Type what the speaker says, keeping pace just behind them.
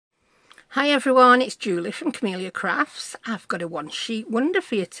Hi everyone, it's Julie from Camelia Crafts. I've got a one sheet wonder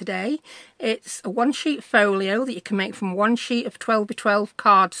for you today. It's a one sheet folio that you can make from one sheet of 12x12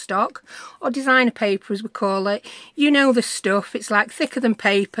 cardstock, or designer paper as we call it. You know the stuff, it's like thicker than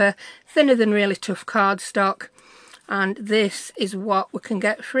paper, thinner than really tough cardstock. And this is what we can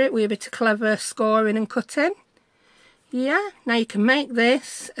get for it with a bit of clever scoring and cutting. Yeah, now you can make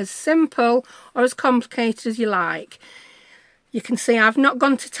this as simple or as complicated as you like. You can see I've not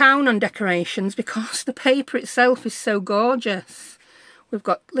gone to town on decorations because the paper itself is so gorgeous. We've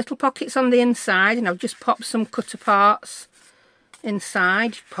got little pockets on the inside and I've just popped some cutter parts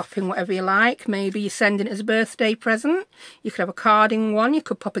inside. Pop in whatever you like. Maybe you're sending it as a birthday present. You could have a card in one. You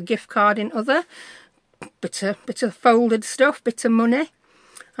could pop a gift card in other. Bit of folded stuff, bit of money.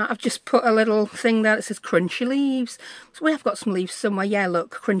 I've just put a little thing there that says crunchy leaves. So we have got some leaves somewhere. Yeah,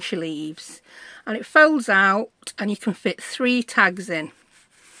 look, crunchy leaves. And it folds out and you can fit 3 tags in.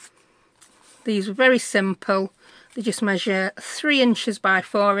 These were very simple. They just measure 3 inches by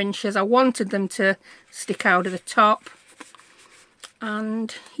 4 inches. I wanted them to stick out of the top.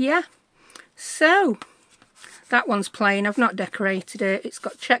 And yeah, so that one's plain. I've not decorated it. It's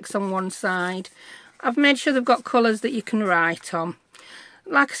got checks on one side. I've made sure they've got colours that you can write on.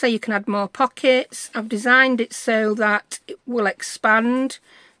 Like I say, you can add more pockets. I've designed it so that it will expand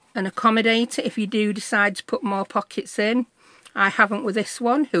and accommodate it if you do decide to put more pockets in. I haven't with this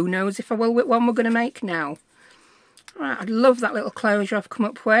one. Who knows if I will with one we're going to make now. Right, I love that little closure I've come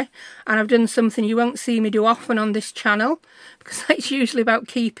up with. And I've done something you won't see me do often on this channel, because it's usually about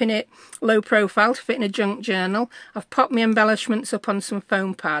keeping it low profile to fit in a junk journal. I've popped my embellishments up on some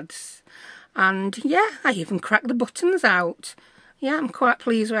foam pads. And yeah, I even cracked the buttons out. Yeah, I'm quite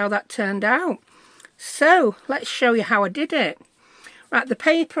pleased with how that turned out. So, let's show you how I did it. Right, the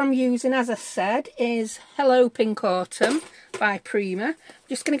paper I'm using, as I said, is Hello Pink Autumn by Prima. I'm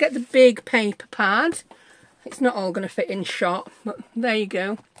just going to get the big paper pad. It's not all going to fit in shot, but there you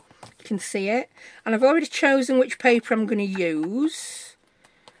go. You can see it. And I've already chosen which paper I'm going to use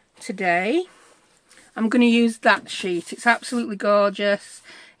today. I'm going to use that sheet. It's absolutely gorgeous.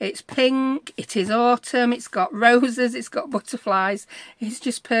 It's pink, it is autumn, it's got roses, it's got butterflies. It's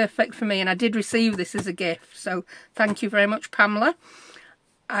just perfect for me, and I did receive this as a gift, so thank you very much, Pamela.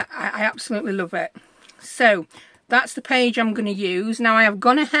 I absolutely love it. So that's the page I'm going to use. Now I have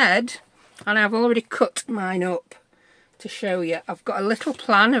gone ahead and I've already cut mine up to show you. I've got a little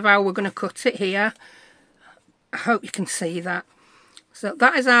plan of how we're going to cut it here. I hope you can see that. So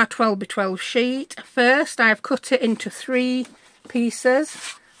that is our 12x12 sheet. First I have cut it into 3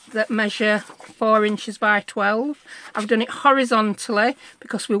 pieces that measure 4 inches by 12. I've done it horizontally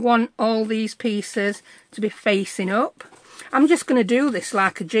because we want all these pieces to be facing up. I'm just going to do this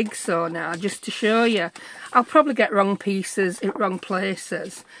like a jigsaw now, just to show you. I'll probably get wrong pieces in wrong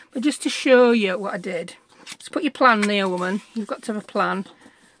places, but just to show you what I did. Just put your plan there, woman. You've got to have a plan.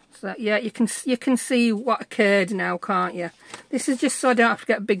 So yeah, you can see what occurred now, can't you? This is just so I don't have to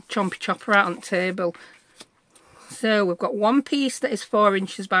get a big chompy chopper out on the table. So we've got one piece that is 4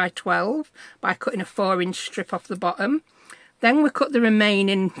 inches by 12 by cutting a 4-inch strip off the bottom. Then we cut the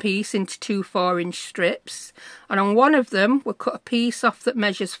remaining piece into 2 4-inch strips. And on one of them we'll cut a piece off that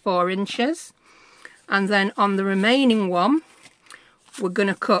measures 4 inches. And then on the remaining one we're going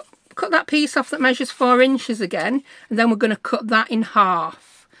to cut that piece off that measures 4 inches again. And then we're going to cut that in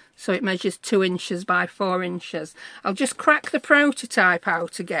half. So it measures 2 inches by 4 inches. I'll just crack the prototype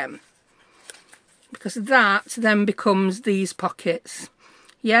out again, because that then becomes these pockets.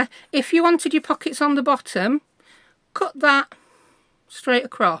 Yeah, if you wanted your pockets on the bottom, cut that straight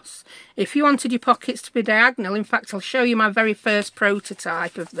across. If you wanted your pockets to be diagonal, in fact I'll show you my very first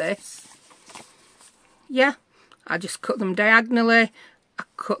prototype of this. Yeah, I just cut them diagonally. I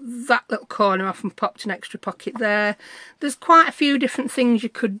cut that little corner off and popped an extra pocket there. There's quite a few different things you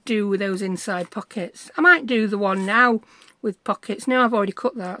could do with those inside pockets. I might do the one now with pockets. Now I've already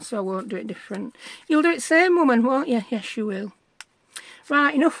cut that, so I won't do it different. You'll do it same, woman, won't you? Yes, you will.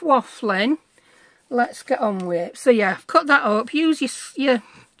 Right, enough waffling. Let's get on with it. So yeah, I've cut that up. Use your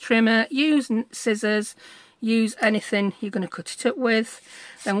trimmer, use scissors, use anything you're going to cut it up with.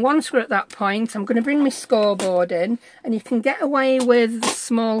 Then once we're at that point, I'm going to bring my scoreboard in, and you can get away with the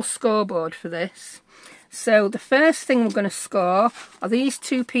small scoreboard for this. So the first thing we're going to score are these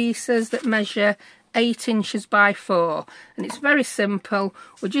 2 pieces that measure 8 inches by 4, and it's very simple.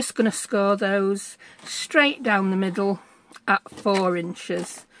 We're just going to score those straight down the middle at 4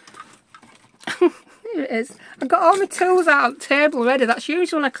 inches. Here it is. I've got all my tools out on the table ready. That's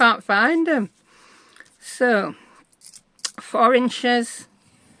usually when I can't find them. So 4 inches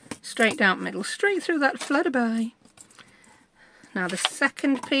straight down the middle, straight through that flutterby. Now the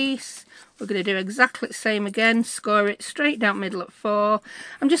second piece, we're going to do exactly the same again, score it straight down middle at 4.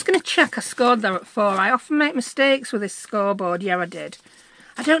 I'm just going to check I scored there at 4. I often make mistakes with this scoreboard. Yeah, I did.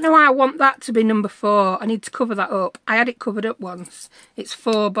 I don't know why I want that to be number 4. I need to cover that up. I had it covered up once. It's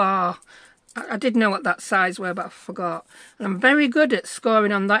 4 bar. I did know what that size were, but I forgot. And I'm very good at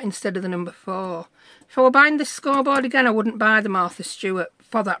scoring on that instead of the number 4. If I were buying this scoreboard again, I wouldn't buy the Martha Stewart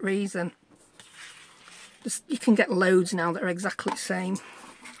for that reason. You can get loads now that are exactly the same.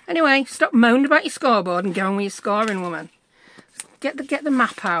 Anyway, stop moaning about your scoreboard and go on with your scoring, woman. Get the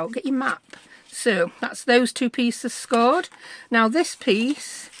map out. Get your map. So that's those 2 pieces scored. Now this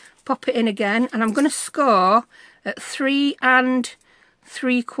piece, pop it in again, and I'm going to score at 3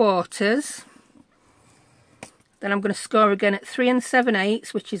 3/4. Then I'm going to score again at 3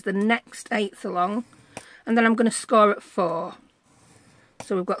 7/8, which is the next 1/8 along, and then I'm going to score at 4.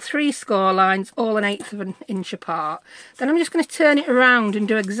 So we've got 3 score lines, all 1/8 of an inch apart. Then I'm just going to turn it around and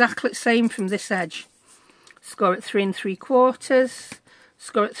do exactly the same from this edge. Score at 3 3/4,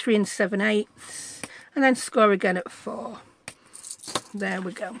 score at 3 7/8, and then score again at 4. There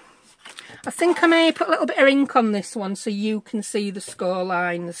we go. I think I may put a little bit of ink on this one so you can see the score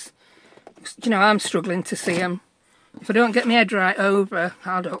lines. You know, I'm struggling to see them. If I don't get my head right over,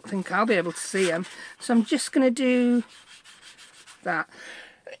 I don't think I'll be able to see them. So I'm just going to do that.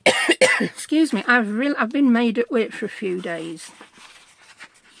 Excuse me, I've been made up with it for a few days,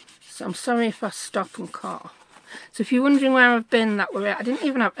 so I'm sorry if I stop and cough. So if you're wondering where I've been, that were it. I didn't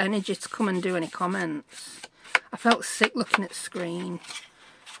even have energy to come and do any comments. I felt sick looking at the screen.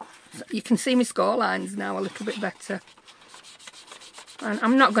 So you can see my score lines now a little bit better, and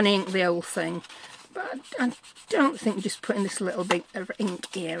I'm not going to ink the whole thing, but I don't think just putting this little bit of ink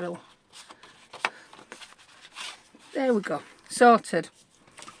here will. There we go. Sorted.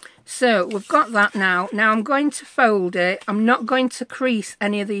 So we've got that now. Now I'm going to fold it. I'm not going to crease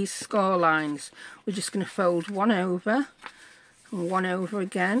any of these score lines. We're just going to fold one over and one over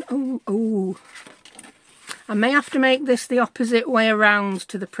again. Oh. I may have to make this the opposite way around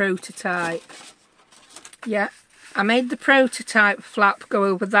to the prototype. Yeah, I made the prototype flap go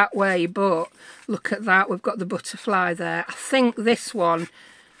over that way, but look at that. We've got the butterfly there. I think this one,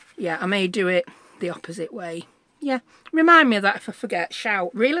 yeah, I may do it the opposite way. Yeah, remind me of that if I forget.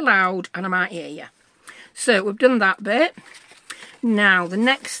 Shout really loud and I might hear you. So we've done that bit. Now the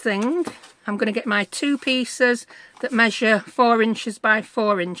next thing, I'm going to get my 2 pieces that measure 4 inches by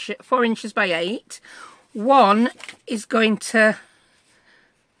 4 inches by 8. One is going to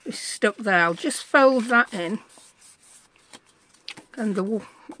be stuck there. I'll just fold that in. And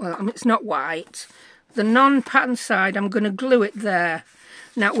well, it's not white. The non-pattern side, I'm going to glue it there.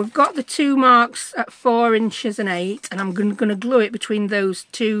 Now we've got the 2 marks at 4 inches and 8, and I'm going to glue it between those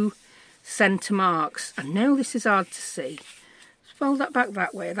 2 centre marks. I know this is hard to see. Let's fold that back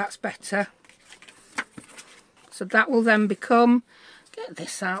that way, that's better. So that will then become, get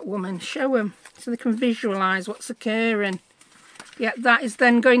this out, woman, show them so they can visualise what's occurring. Yeah, that is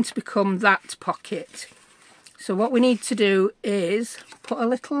then going to become that pocket. So what we need to do is put a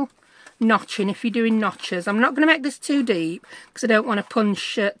little notch in if you're doing notches. I'm not going to make this too deep because I don't want to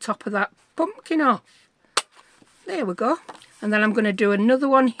punch top of that pumpkin off. There we go. And then I'm going to do another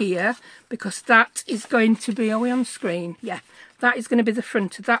one here because that is going to be, are we on screen? Yeah, that is going to be the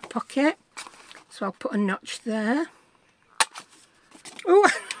front of that pocket. So I'll put a notch there. Oh,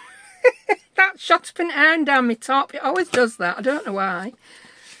 that shot up in air and down my top. It always does that. I don't know why.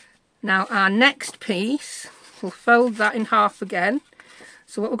 Now our next piece, we'll fold that in half again.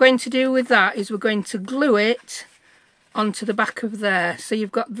 So what we're going to do with that is we're going to glue it onto the back of there. So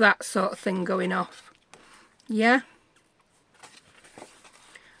you've got that sort of thing going off. Yeah.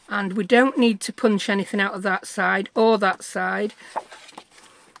 And we don't need to punch anything out of that side or that side.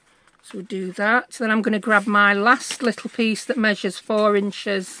 So we'll do that. So then I'm going to grab my last little piece that measures 4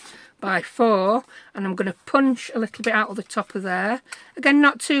 inches by 4. And I'm going to punch a little bit out of the top of there. Again,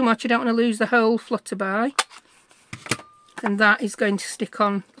 not too much. I don't want to lose the whole flutterby. And that is going to stick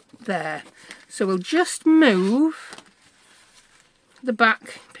on there. So we'll just move the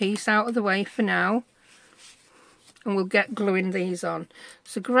back piece out of the way for now, and we'll get gluing these on.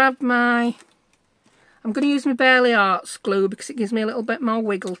 So grab my, I'm going to use my Barely Arts glue because it gives me a little bit more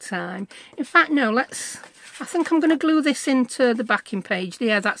wiggle time. In fact, no, I think I'm going to glue this into the backing page.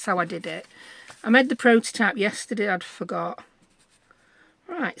 Yeah, that's how I did it. I made the prototype yesterday, I'd forgot.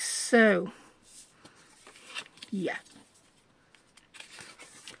 Right, so, yeah.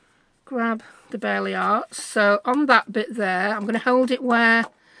 Grab the Barely Arts. So on that bit there, I'm going to hold it where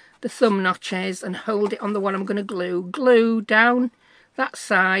the thumb notch is and hold it on the one I'm going to glue. Glue down that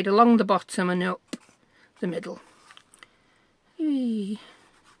side, along the bottom and up the middle. Wee,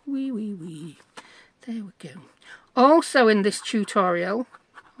 wee, wee, wee. There we go. Also in this tutorial,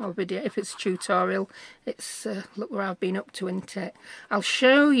 or video, if it's a tutorial, it's look where I've been up to, isn't it? I'll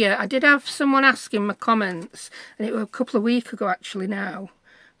show you. I did have someone ask in my comments, and it was a couple of weeks ago actually now.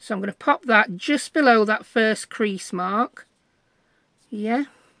 So I'm going to pop that just below that first crease mark. Yeah.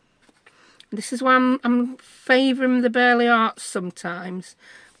 This is why I'm favouring the Burley Arts sometimes.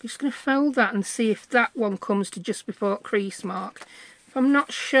 I'm just going to fold that and see if that one comes to just before crease mark. If I'm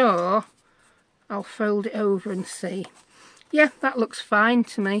not sure, I'll fold it over and see. Yeah, that looks fine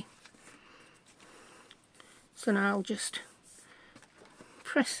to me. So now I'll just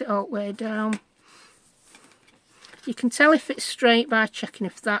press it all the way down. You can tell if it's straight by checking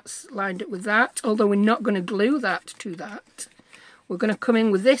if that's lined up with that, although we're not going to glue that to that. We're going to come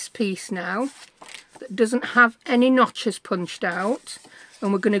in with this piece now that doesn't have any notches punched out,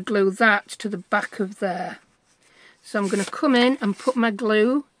 and we're going to glue that to the back of there. So I'm going to come in and put my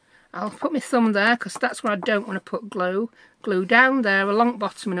glue. I'll put my thumb there because that's where I don't want to put glue. Glue down there along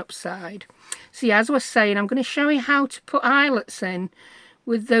bottom and upside. See, as I was saying, I'm going to show you how to put eyelets in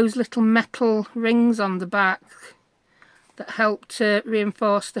with those little metal rings on the back that help to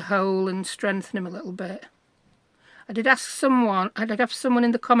reinforce the hole and strengthen them a little bit. I did have someone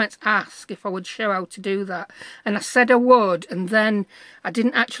in the comments ask if I would show how to do that, and I said I would, and then I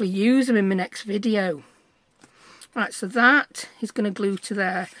didn't actually use them in my next video. Right, so that is going to glue to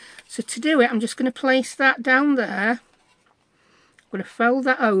there. So to do it, I'm just going to place that down there. I'm going to fold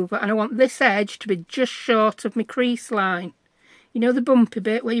that over, and I want this edge to be just short of my crease line. You know the bumpy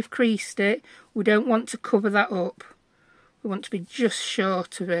bit where you've creased it? We don't want to cover that up. We want to be just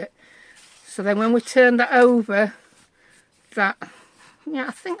short of it. So then when we turn that over, that, yeah,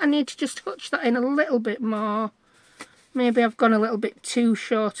 I think I need to just touch that in a little bit more. Maybe I've gone a little bit too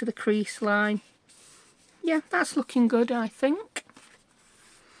short of the crease line. Yeah, that's looking good, I think.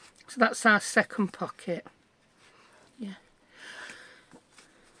 So that's our second pocket. Yeah.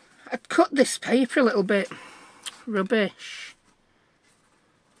 I'd cut this paper a little bit rubbish.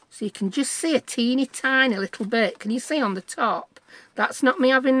 So you can just see a teeny tiny little bit. Can you see on the top? That's not me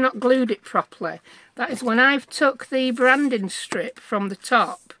having not glued it properly. That is when I've took the branding strip from the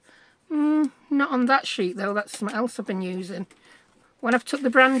top. Not on that sheet though, that's something else I've been using. When I've took the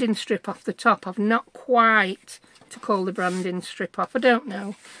branding strip off the top, I've not quite took all the branding strip off. I don't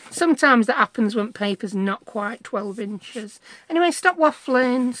know. Sometimes that happens when paper's not quite 12 inches. Anyway, stop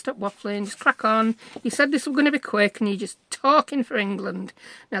waffling, just crack on. You said this was going to be quick and you're just talking for England.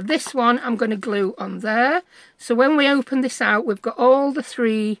 Now this one I'm going to glue on there. So when we open this out, we've got all the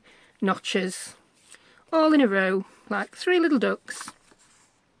 3 notches all in a row, like 3 little ducks,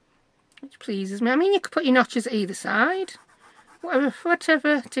 which pleases me. I mean, you could put your notches at either side.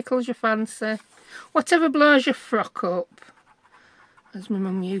 Whatever tickles your fancy. Whatever blows your frock up, as my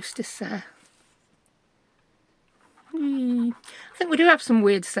mum used to say. I think we do have some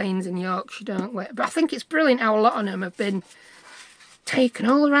weird sayings in Yorkshire, don't we? But I think it's brilliant how a lot of them have been taken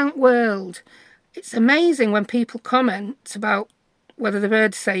all around the world. It's amazing when people comment about whether they've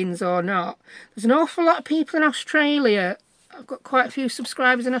heard sayings or not. There's an awful lot of people in Australia. I've got quite a few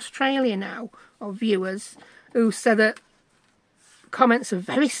subscribers in Australia now, or viewers, who say that comments are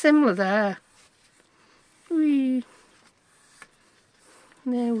very similar there. Whee.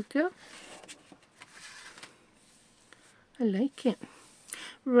 There we go. I like it.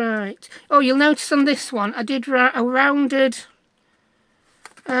 Right. Oh, you'll notice on this one, I did a rounded,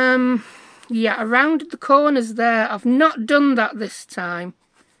 yeah, I rounded the corners there. I've not done that this time.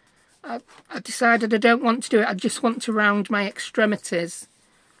 I decided I don't want to do it. I just want to round my extremities.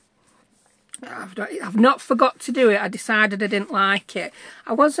 I've not forgot to do it. I decided I didn't like it.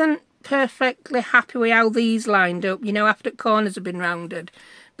 I wasn't perfectly happy with how these lined up, you know, after the corners have been rounded,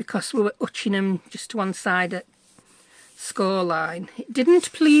 because we were utching them just to one side at score line. It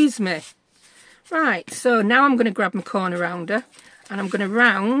didn't please me. Right, so now I'm going to grab my corner rounder and I'm going to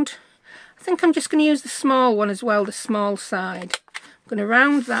round. I think I'm just going to use the small one as well, the small side. I'm going to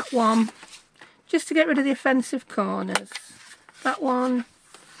round that one just to get rid of the offensive corners. That one.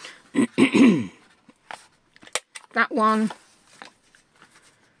 That one.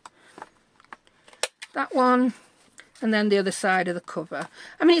 That one, and then the other side of the cover.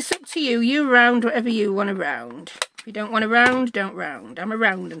 I mean, it's up to you. You round whatever you want to round. If you don't want to round, don't round. I'm a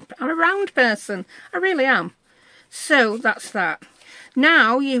round person. I really am. So that's that.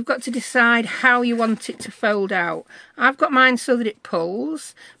 Now you've got to decide how you want it to fold out. I've got mine so that it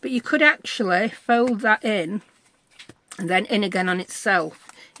pulls, but you could actually fold that in and then in again on itself.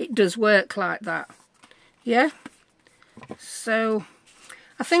 It does work like that. Yeah? So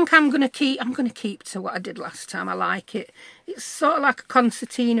I think I'm gonna keep to what I did last time. I like it. It's sort of like a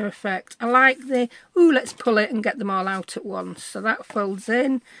concertina effect. I like the, ooh, let's pull it and get them all out at once. So that folds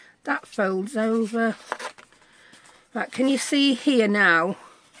in, that folds over. Right, can you see here now?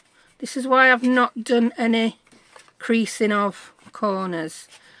 This is why I've not done any creasing of corners.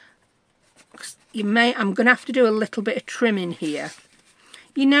 I'm gonna have to do a little bit of trimming here.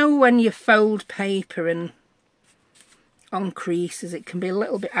 You know when you fold paper and on creases, it can be a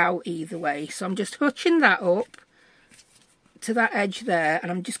little bit out either way. So I'm just hooching that up to that edge there,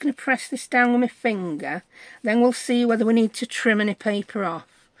 and I'm just going to press this down with my finger. Then we'll see whether we need to trim any paper off.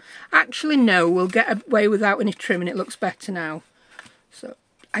 Actually, no, we'll get away without any trimming. It looks better now. So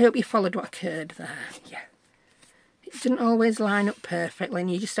I hope you followed what occurred there. Yeah. It doesn't always line up perfectly, and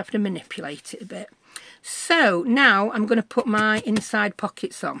you just have to manipulate it a bit. So now I'm going to put my inside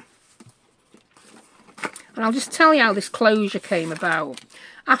pockets on. And I'll just tell you how this closure came about.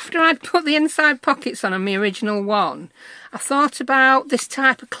 After I'd put the inside pockets on my original one, I thought about this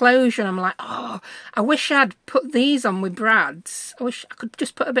type of closure and I'm like, oh, I wish I'd put these on with brads. I wish I could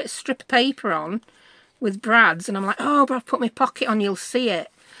just put a bit of strip of paper on with brads, and I'm like, oh, but I've put my pocket on, you'll see it.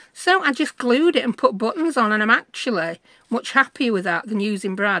 So I just glued it and put buttons on, and I'm actually much happier with that than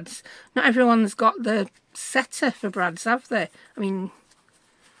using brads. Not everyone's got the setter for brads, have they? I mean,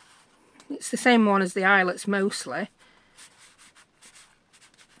 it's the same one as the eyelets mostly.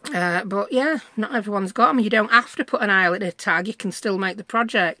 But yeah, not everyone's got them. You don't have to put an eyelet in a tag, you can still make the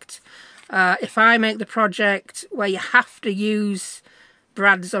project. If I make the project where you have to use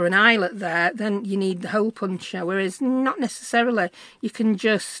brads or an eyelet there, then you need the hole puncher, whereas not necessarily. You can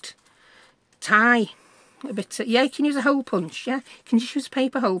just tie a bit of, yeah, you can use a hole punch, yeah, you can just use a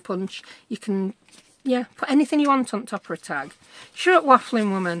paper hole punch. You can, yeah, put anything you want on top of a tag. Sure, at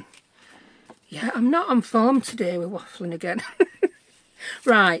waffling woman. Yeah, I'm not on form today with waffling again.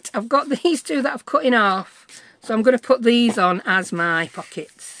 Right, I've got these two that I've cut in half, so I'm going to put these on as my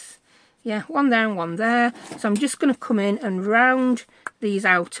pockets. Yeah, one there and one there. So I'm just going to come in and round these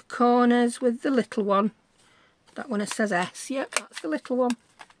outer corners with the little one. That one says S, yep, that's the little one.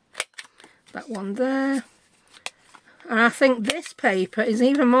 That one there. And I think this paper is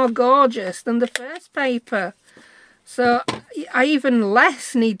even more gorgeous than the first paper. So I even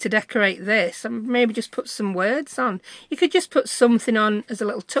less need to decorate this, and maybe just put some words on. You could just put something on as a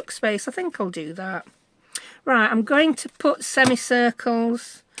little tuck space. I think I'll do that. Right, I'm going to put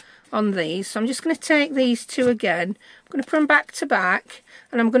semicircles on these. So I'm just going to take these two again. I'm going to put them back to back,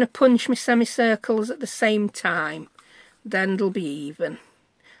 and I'm going to punch my semicircles at the same time. Then they'll be even.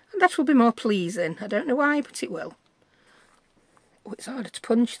 And that will be more pleasing. I don't know why, but it will. Oh, it's harder to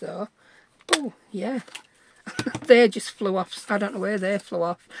punch though. Oh, yeah. They just flew off. I don't know where they flew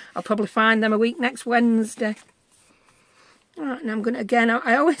off. I'll probably find them a week next Wednesday. Alright, and I'm going to, again,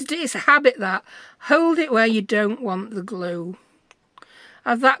 I always do, it's a habit that, hold it where you don't want the glue.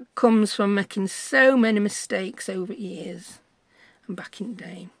 And that comes from making so many mistakes over years and back in the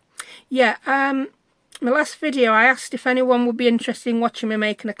day. Yeah, my last video I asked if anyone would be interested in watching me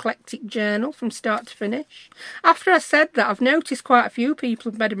make an eclectic journal from start to finish. After I said that, I've noticed quite a few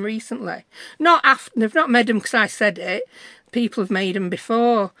people have made them recently. Not after, they've not made them because I said it. People have made them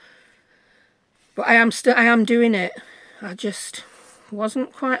before. But I am doing it. I just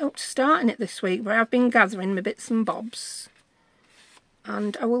wasn't quite up to starting it this week, but I've been gathering my bits and bobs.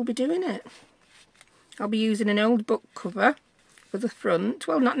 And I will be doing it. I'll be using an old book cover for the front.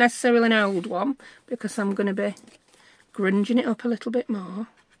 Well, not necessarily an old one, because I'm going to be grunging it up a little bit more.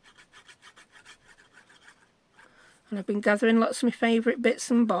 And I've been gathering lots of my favourite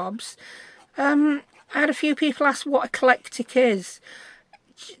bits and bobs. I had a few people ask what eclectic is.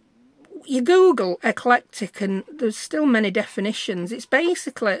 You Google eclectic and there's still many definitions. It's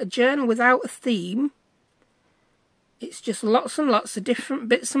basically a journal without a theme. It's just lots and lots of different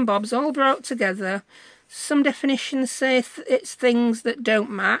bits and bobs all brought together. Some definitions say it's things that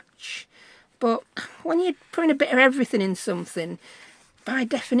don't match, but when you're putting a bit of everything in something, by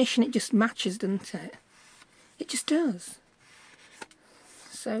definition it just matches, doesn't it? It just does.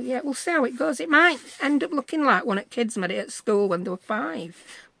 So yeah, we'll see how it goes. It might end up looking like one at kids made it at school when they were 5,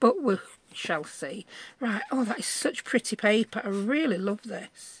 but we shall see. Right, oh, that is such pretty paper. I really love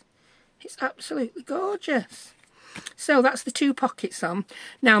this. It's absolutely gorgeous. So that's the 2 pockets on.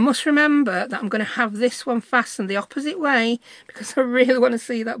 Now I must remember that I'm going to have this one fastened the opposite way because I really want to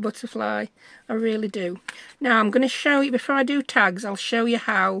see that butterfly. I really do. Now I'm going to show you, before I do tags, I'll show you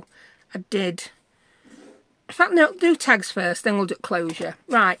how I did. In fact, no, do tags first, then we'll do closure.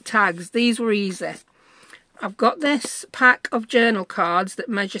 Right, tags. These were easy. I've got this pack of journal cards that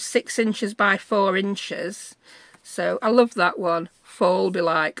measure 6 inches by 4 inches. So I love that one. fall be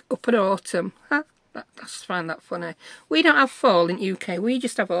like, up at autumn. Huh? I just find that funny. We don't have fall in UK, we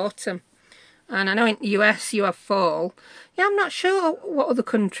just have autumn. And I know in the US you have fall. Yeah, I'm not sure what other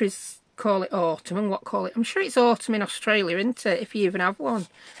countries call it autumn and what call it. I'm sure it's autumn in Australia, isn't it? If you even have one.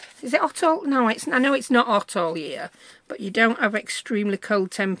 Is it hot all? No, I know it's not hot all year, but you don't have extremely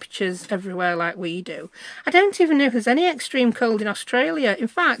cold temperatures everywhere like we do. I don't even know if there's any extreme cold in Australia. In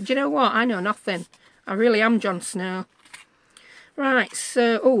fact, do you know what? I know nothing. I really am Jon Snow. Right,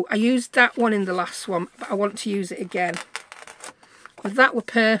 so, oh, I used that one in the last one, but I want to use it again. Well, that were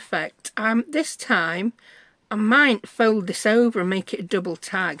perfect. This time, I might fold this over and make it a double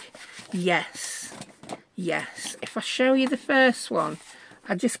tag. Yes, yes. If I show you the first one,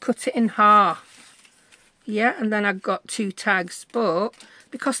 I just cut it in half. Yeah, and then I've got 2 tags, but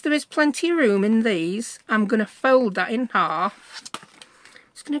because there is plenty of room in these, I'm going to fold that in half.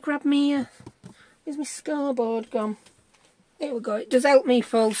 Just going to grab me, where's my scoreboard gone? There we go. It does help me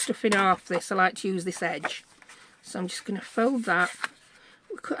fold stuff in half this. I like to use this edge. So I'm just going to fold that.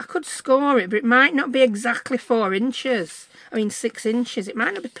 I could score it, but it might not be exactly 4 inches. I mean 6 inches. It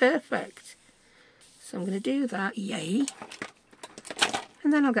might not be perfect. So I'm going to do that. Yay.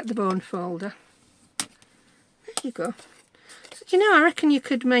 And then I'll get the bone folder. There you go. So do you know, I reckon you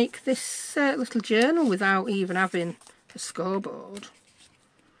could make this little journal without even having a scoreboard.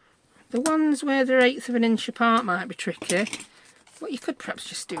 The ones where they're 1/8 of an inch apart might be tricky. But you could perhaps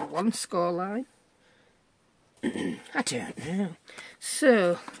just do 1 score line. I don't know.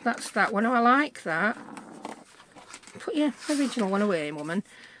 So, that's that one. Oh, I like that. Put your original one away, woman.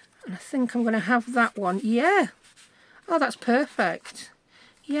 And I think I'm going to have that one. Yeah. Oh, that's perfect.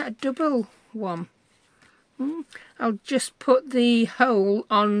 Yeah, a double one. I'll just put the hole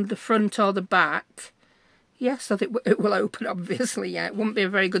on the front or the back. Yeah, so that it will open, obviously. Yeah, it wouldn't be a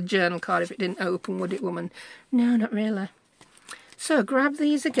very good journal card if it didn't open, would it, woman? No, not really. So, grab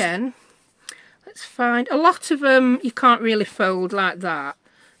these again. Let's find... A lot of them you can't really fold like that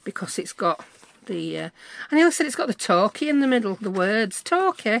because it's got the... I nearly said it's got the talkie in the middle, the words.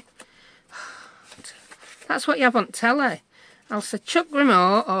 Talkie? That's what you have on telly. I'll say chuck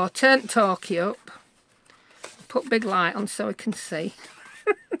remote or turn talkie up. Put big light on so I can see.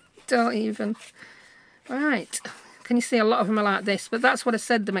 Don't even... Right, can you see a lot of them are like this? But that's what I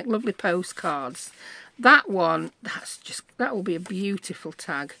said, they make lovely postcards. That one, that will be a beautiful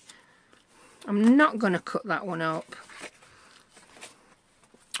tag. I'm not going to cut that one up.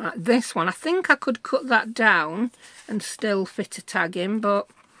 Right, this one, I think I could cut that down and still fit a tag in, but...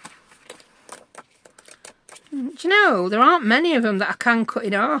 Do you know, there aren't many of them that I can cut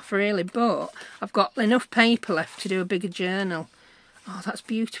in half, really, but I've got enough paper left to do a bigger journal. Oh, that's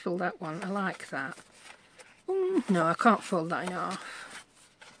beautiful, that one. I like that. No, I can't fold that in half.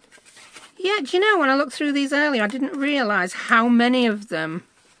 Yeah, do you know, when I looked through these earlier, I didn't realise how many of them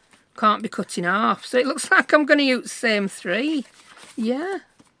can't be cut in half. So it looks like I'm going to use the same 3. Yeah.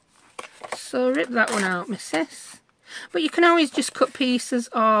 So rip that one out, missus. But you can always just cut pieces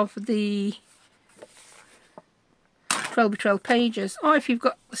of the 12x12 pages. Or if you've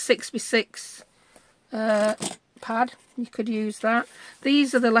got a 6x6 pad, you could use that.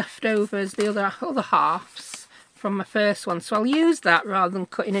 These are the leftovers, the other halves from my first one, so I'll use that rather than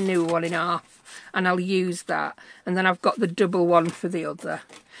cutting a new one in half, and I'll use that, and then I've got the double one for the other.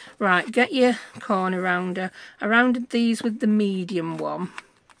 Right, get your corner rounder. I rounded these with the medium one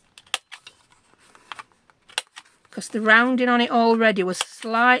because the rounding on it already was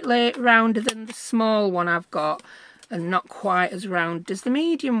slightly rounder than the small one I've got, and not quite as round as the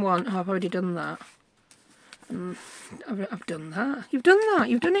medium one. Oh, I've already done that. I've done that. You've done that.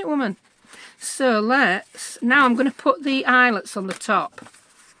 You've done it, woman. So now I'm going to put the eyelets on the top.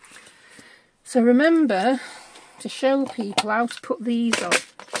 So remember to show people how to put these on.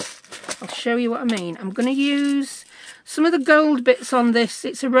 I'll show you what I mean. I'm going to use some of the gold bits on this.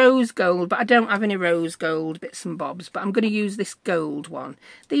 It's a rose gold, but I don't have any rose gold bits and bobs. But I'm going to use this gold one.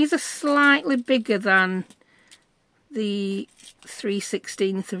 These are slightly bigger than the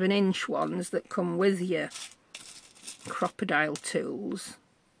 3/16 of an inch ones that come with your crocodile tools.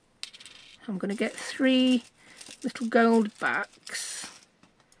 I'm going to get 3 little gold backs.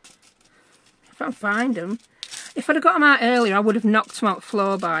 If I can find them. If I'd have got them out earlier, I would have knocked them out the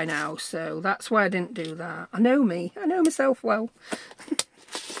floor by now, so that's why I didn't do that. I know me. I know myself well.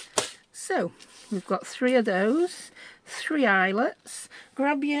 So, we've got 3 of those. 3 eyelets.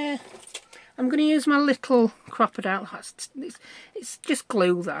 Grab your... I'm going to use my little crocodile. It's just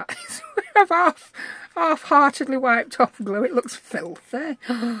glue, that. I've half-heartedly wiped off glue. It looks filthy.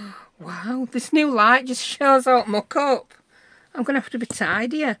 Wow, this new light just shows out muck up. I'm going to have to be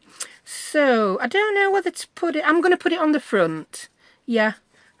tidier. So, I don't know whether to put it... I'm going to put it on the front. Yeah,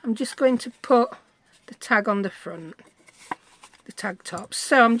 I'm just going to put the tag on the front, the tag top.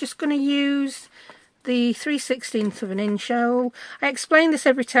 So I'm just going to use the 3/16 of an inch hole. I explain this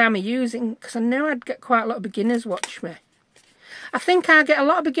every time I use it because I know I'd get quite a lot of beginners watch me. I think I get a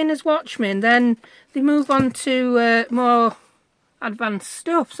lot of beginners watch me and then they move on to more advanced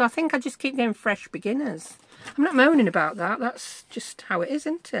stuff. So I think I just keep getting fresh beginners. I'm not moaning about that. That's just how it is,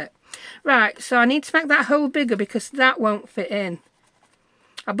 isn't it? Right, so I need to make that hole bigger because that won't fit in.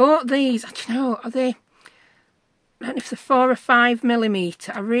 I bought these. Do you know, are they... I don't know if they're 4 or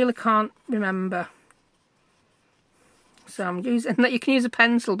 5mm. I really can't remember. So I'm using that. You can use a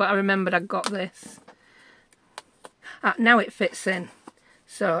pencil, but I remembered I got this. Now it fits in.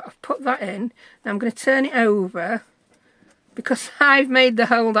 So I've put that in. Now I'm going to turn it over because I've made the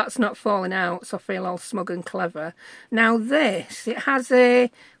hole that's not falling out, so I feel all smug and clever. Now this, it has a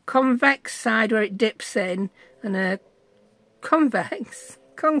convex side where it dips in and a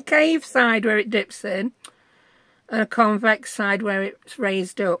concave side where it dips in and a convex side where it's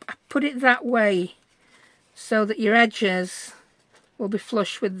raised up. I put it that way so that your edges will be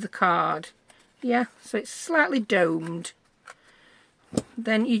flush with the card. Yeah, so it's slightly domed.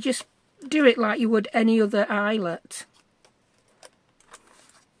 Then you just do it like you would any other eyelet.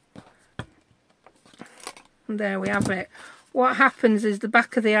 And there we have it. What happens is the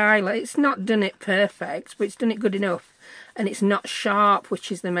back of the eyelet, it's not done it perfect, but it's done it good enough. And it's not sharp,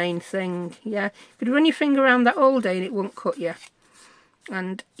 which is the main thing. Yeah, you could run your finger around that all day and it won't cut you.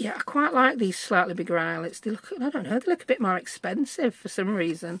 And yeah, I quite like these slightly bigger eyelets. They look, I don't know, they look a bit more expensive for some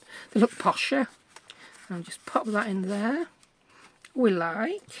reason. They look posher. I'll just pop that in there. We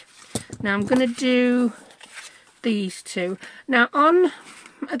like. Now I'm going to do these two. Now on,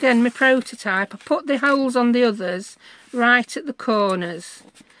 again, my prototype, I put the holes on the others right at the corners.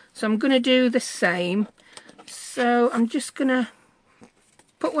 So I'm going to do the same. So I'm just going to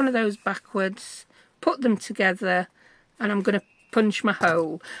put one of those backwards, put them together, and I'm going to punch my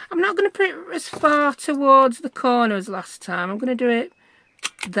hole. I'm not going to put it as far towards the corner as last time. I'm going to do it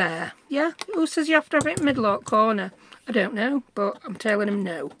there. Yeah? Who says you have to have it middle or corner? I don't know, but I'm telling him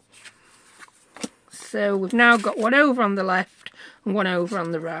no. So we've now got one over on the left and one over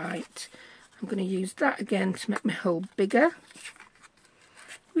on the right. I'm going to use that again to make my hole bigger.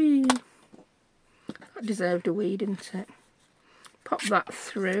 Whee! That deserved a wee, didn't it? Pop that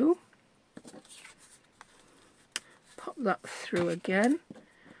through. Pop that through again.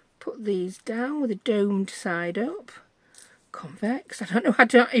 Put these down with a domed side up. Convex. I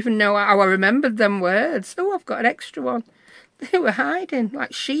don't even know how I remembered them words. Oh, I've got an extra one. They were hiding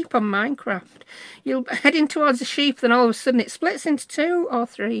like sheep on Minecraft. You're heading towards a sheep, then all of a sudden it splits into 2 or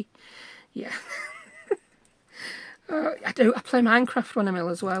 3. Yeah. Oh, I play Minecraft when I'm ill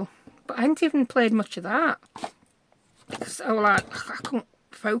as well. But I hadn't even played much of that. So like, I couldn't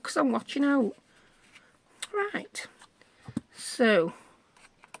focus on watching out. Right. So,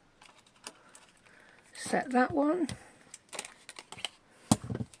 set that one.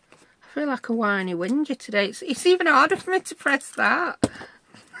 I feel like a whiny whinger today. It's even harder for me to press that.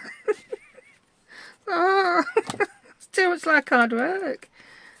 Oh, it's too much like hard work.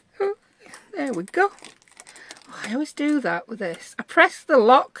 Oh, there we go. Oh, I always do that with this. I press the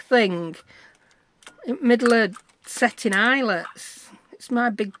lock thing in the middle of setting eyelets. It's my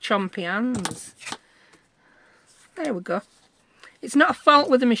big chompy hands. There we go. It's not a fault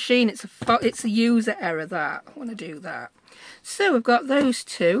with the machine, it's a user error that when I do that. So we've got those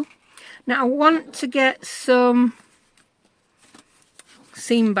two. Now I want to get some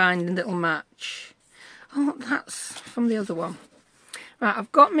seam binding that'll match. Oh, that's from the other one. Right,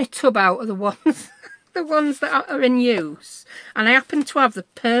 I've got my tub out of the ones the ones that are in use, and I happen to have the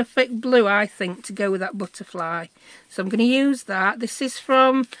perfect blue, I think, to go with that butterfly. So I'm going to use that. This is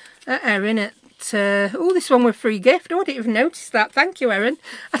from Erin at oh, this one was free gift. Oh, I didn't even notice that. Thank you, Erin.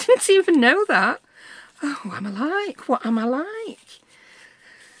 I didn't even know that. Oh, what am I like? What am I like?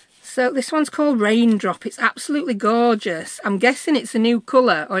 So this one's called Raindrop. It's absolutely gorgeous. I'm guessing it's a new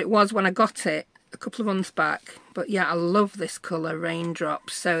colour, or it was when I got it a couple of months back. But yeah, I love this colour, Raindrop.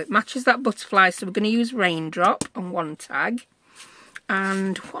 So it matches that butterfly. So we're going to use Raindrop on one tag.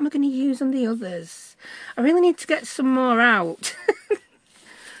 And what am I going to use on the others? I really need to get some more out.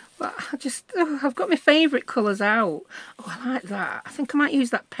 But I've got my favourite colours out. Oh, I like that. I think I might use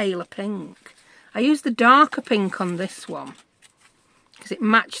that paler pink. I used the darker pink on this one because it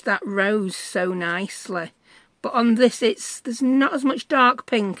matched that rose so nicely. But on this, there's not as much dark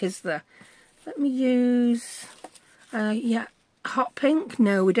pink, is there? Let me use, yeah, hot pink.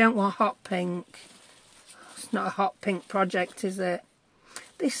 No, we don't want hot pink. It's not a hot pink project, is it?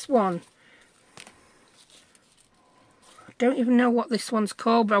 This one. don't even know what this one's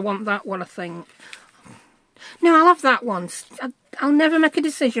called, but I want that one, I think. No, I'll have that one. I'll never make a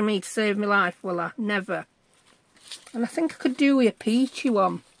decision me to save my life, will I? Never. And I think I could do with a peachy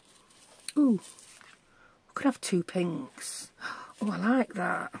one. Ooh, I could have 2 pinks. Oh, I like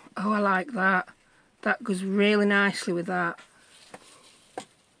that. Oh, I like that. That goes really nicely with that.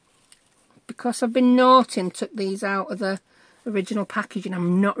 Because I've been naughty and took these out of the original packaging,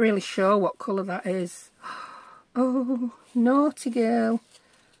 I'm not really sure what colour that is. Oh, naughty girl.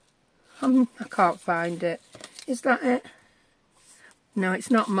 I can't find it. Is that it? No,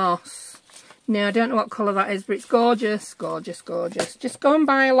 it's not moss. No, I don't know what colour that is, but it's gorgeous, gorgeous, gorgeous. Just go and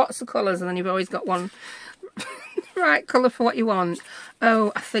buy lots of colours and then you've always got one right colour for what you want.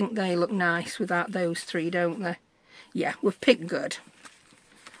 Oh, I think they look nice without those 3, don't they? Yeah, we've picked good.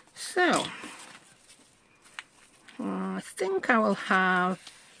 So, I think I will have...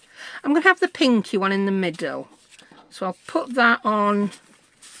 I'm going to have the pinky one in the middle. So I'll put that on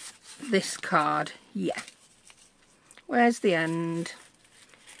this card. Yeah. Where's the end?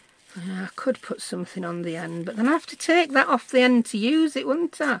 I could put something on the end, but then I have to take that off the end to use it,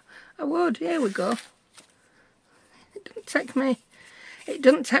 wouldn't I? I would. Here we go. It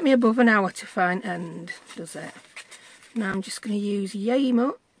doesn't take me above an hour to find end, does it? Now I'm just going to use yay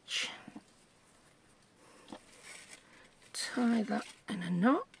much. Tie that in a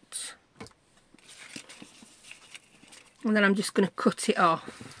knot. And then I'm just going to cut it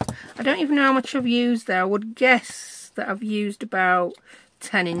off. I don't even know how much I've used there. I would guess that I've used about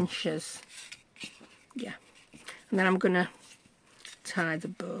 10 inches. Yeah. And then I'm going to tie the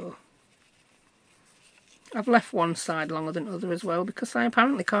bow. I've left one side longer than the other as well because I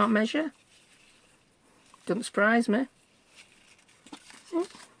apparently can't measure. Doesn't surprise me. Oh,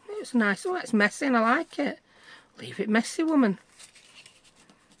 it's nice. Oh, it's messy and I like it. Leave it messy, woman.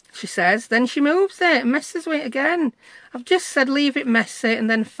 She says, then she moves it and messes with it again. I've just said leave it messy and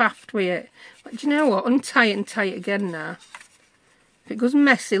then faffed with it. But do you know what? Untie it and tie it again now. If it goes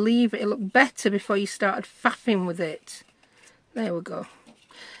messy, leave it. It'll look better before you started faffing with it. There we go.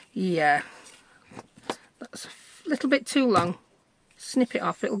 Yeah. That's a little bit too long. Snip it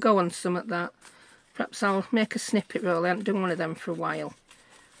off. It'll go on some at that. Perhaps I'll make a snippet roll. I haven't done one of them for a while.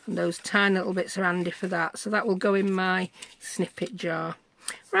 And those tiny little bits are handy for that. So that will go in my snippet jar.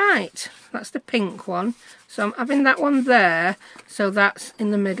 Right, that's the pink one. So I'm having that one there. So that's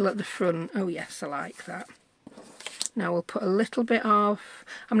in the middle at the front. Oh yes, I like that. Now we'll put a little bit of...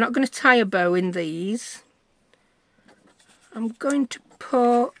 I'm not going to tie a bow in these. I'm going to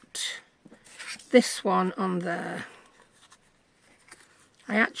put this one on there.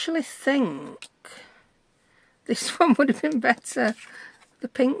 I actually think this one would have been better. The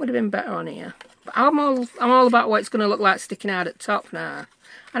pink would have been better on here. But I'm all about what it's going to look like sticking out at the top now.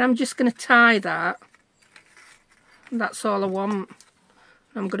 And I'm just going to tie that. And that's all I want.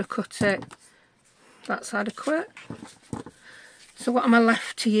 I'm going to cut it. That's adequate. So what am I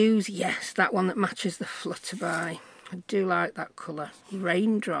left to use? Yes, that one that matches the Flutterby. I do like that colour.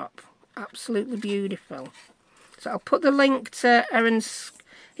 Raindrop. Absolutely beautiful. So I'll put the link to Erin's...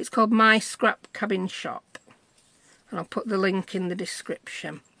 It's called My Scrap Cabin Shop. And I'll put the link in the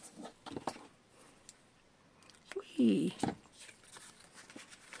description. Whee.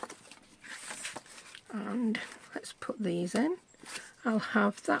 And let's put these in. I'll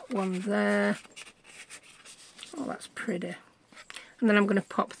have that one there. Oh, that's pretty. And then I'm going to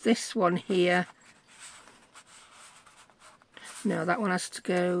pop this one here. No, that one has to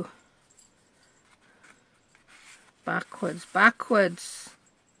go backwards, backwards.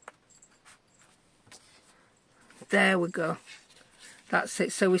 There we go. That's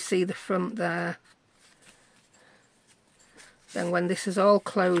it. So we see the front there. Then when this is all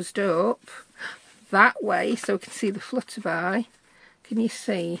closed up that way, so we can see the Flutterby, can you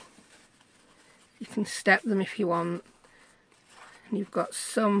see? You can step them if you want. And you've got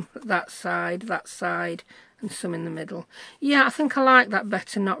some that side, and some in the middle. Yeah, I think I like that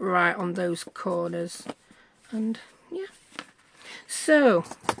better, not right on those corners. And yeah. So,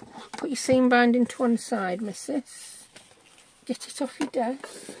 put your seam binding to one side, missus. Get it off your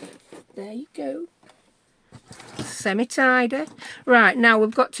desk. There you go. Semi-tidy. Right, now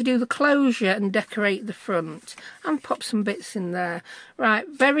we've got to do the closure and decorate the front. And pop some bits in there. Right,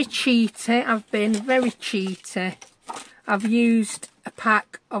 very cheaty. I've been very cheaty. I've used a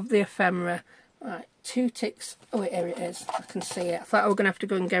pack of the ephemera. Right, 2 ticks. Oh, here it is. I can see it. I thought I was going to have to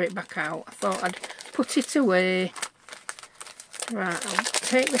go and get it back out. I thought I'd put it away. Right, I'll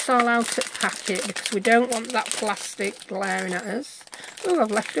take this all out of the packet because we don't want that plastic glaring at us. Oh,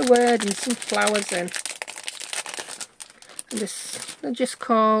 I've left a word and some flowers in. And they're just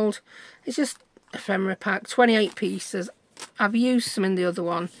called, it's just ephemera pack, 28 pieces. I've used some in the other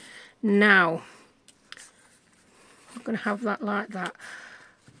one. Now, I'm going to have that like that.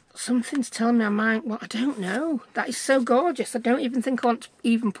 Something's telling me I might, well, I don't know. That is so gorgeous. I don't even think I want to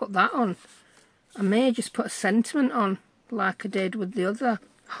even put that on. I may just put a sentiment on like I did with the other.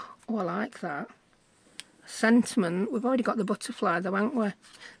 Oh, I like that. Sentiment. We've already got the butterfly though, haven't we?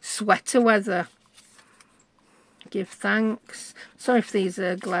 Sweater weather. Give thanks. Sorry if these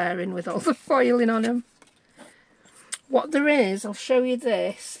are glaring with all the foiling on them. What there is, I'll show you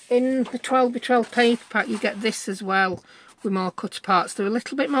this. In the 12x12 paper pack you get this as well with more cut parts. They're a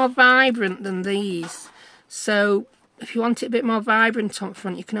little bit more vibrant than these. So if you want it a bit more vibrant on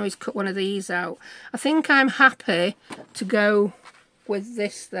front, you can always cut one of these out. I think I'm happy to go with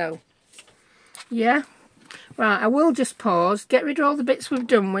this though. Yeah? Right, I will just pause, get rid of all the bits we've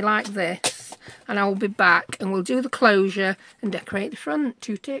done with like this, and I will be back and we'll do the closure and decorate the front.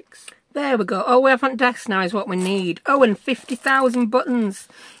 2 ticks. There we go. Oh, we have on desk now is what we need. Oh, and 50,000 buttons.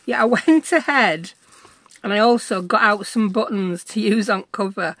 Yeah, I went ahead and I also got out some buttons to use on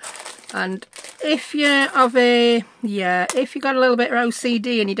cover. And if you're of a, yeah, if you got a little bit of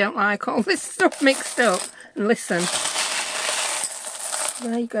OCD and you don't like all this stuff mixed up, and listen.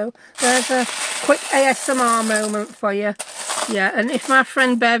 There you go. There's a quick ASMR moment for you. Yeah, and if my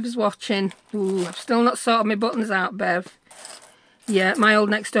friend Bev's watching, ooh, I've still not sorted my buttons out, Bev. Yeah, my old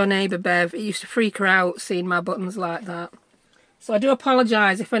next door neighbour Bev, it used to freak her out seeing my buttons like that. So I do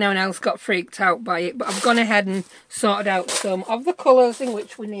apologise if anyone else got freaked out by it, but I've gone ahead and sorted out some of the colours in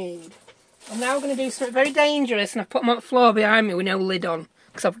which we need. I'm now going to do something very dangerous, and I've put them on the floor behind me with no lid on,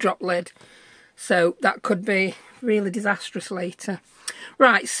 because I've dropped lid. So that could be really disastrous later.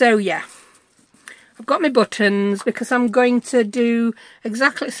 Right, so yeah. I've got my buttons because I'm going to do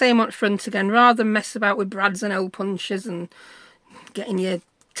exactly the same on front again, rather than mess about with brads and hole punches and getting your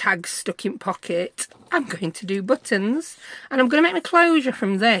tags stuck in pocket. I'm going to do buttons, and I'm going to make my closure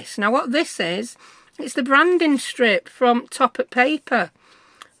from this. Now what this is, it's the branding strip from Top It Paper.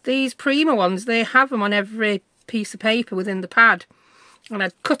 These Prima ones, they have them on every piece of paper within the pad, and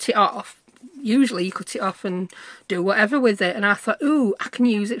I'd cut it off. Usually you cut it off and do whatever with it, and I thought, ooh, I can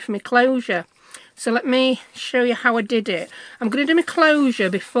use it for my closure. So let me show you how I did it. I'm going to do my closure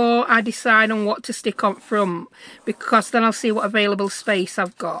before I decide on what to stick on front, because then I'll see what available space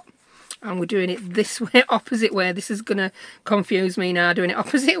I've got. And we're doing it this way, opposite way. This is going to confuse me now, doing it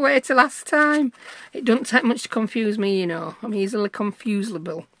opposite way to last time. It doesn't take much to confuse me, you know. I'm easily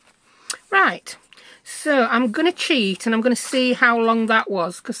confusable. Right, so I'm going to cheat and I'm going to see how long that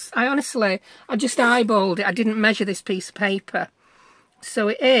was, because I just eyeballed it. I didn't measure this piece of paper. So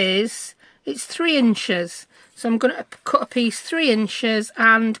it's 3 inches. So I'm going to cut a piece 3 inches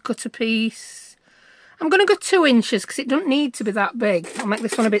and cut a piece, I'm going to go 2 inches because it doesn't need to be that big. I'll make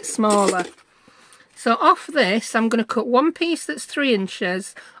this one a bit smaller. So off this, I'm going to cut one piece that's 3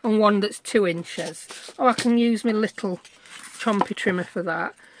 inches and one that's 2 inches. Oh, I can use my little chompy trimmer for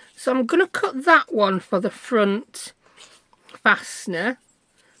that. So I'm going to cut that one for the front fastener.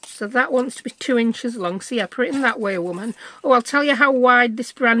 So that wants to be 2 inches long. So yeah, put it in that way, woman. Oh, I'll tell you how wide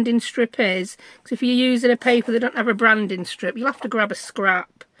this branding strip is. Because if you're using a paper that don't have a branding strip, you'll have to grab a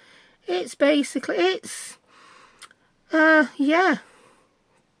scrap. It's basically, yeah.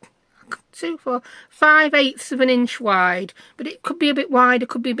 2, 4, 5/8 of an inch wide. But it could be a bit wider,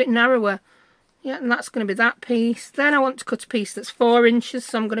 could be a bit narrower. Yeah, and that's going to be that piece. Then I want to cut a piece that's 4 inches.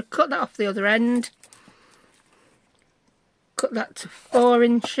 So I'm going to cut that off the other end. Cut that to 4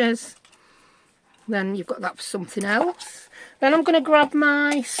 inches. Then you've got that for something else. Then I'm going to grab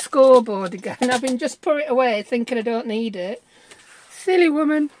my scoreboard again, having just put it away thinking I don't need it. Silly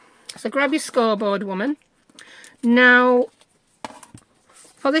woman. So grab your scoreboard, woman. Now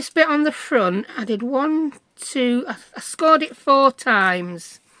for this bit on the front, I did 1, 2, I scored it 4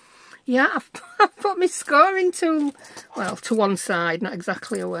 times. Yeah, I've put my scoring tool, well, to one side, not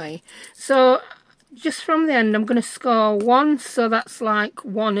exactly away. So just from the end, I'm going to score 1, so that's like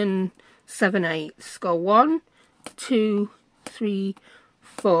 1 7/8. Score 1, 2, 3,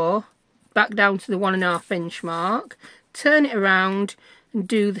 4, back down to the 1.5 inch mark, turn it around and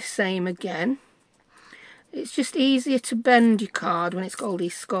do the same again. It's just easier to bend your card when it's got all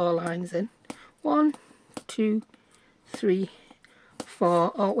these score lines in. 1, 2, 3,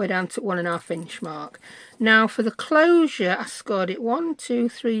 4, all the way down to 1.5 inch mark. Now for the closure, I scored it 1, 2,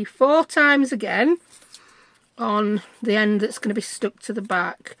 3, 4 times again on the end that's going to be stuck to the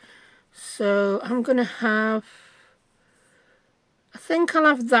back. So I'm going to have, I think I'll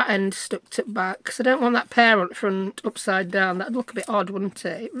have that end stuck to the back because I don't want that pair on the front upside down. That'd look a bit odd, wouldn't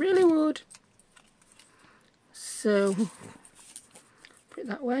it? It really would. So put it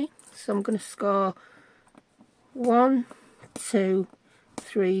that way. So I'm going to score 1, 2,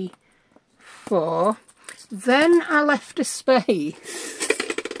 3, 4. Then I left a space,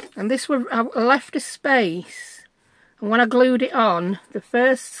 and I left a space, and when I glued it on, the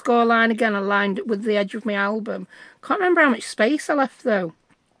first score line again I lined it with the edge of my album. Can't remember how much space I left though.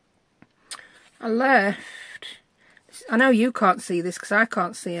 I know you can't see this because I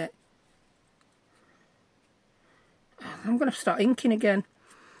can't see it. I'm going to start inking again.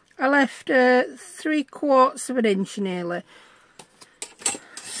 I left 3/4 of an inch nearly.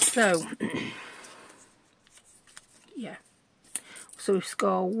 So, yeah. So we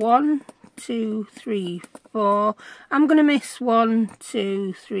score 1, 2, 3, 4. I'm going to miss 1,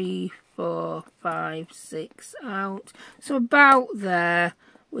 2, 3, 4, 5, 6 out. So about there,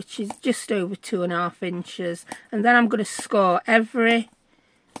 which is just over 2.5 inches. And then I'm going to score every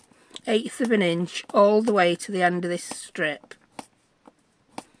 1/8 of an inch all the way to the end of this strip.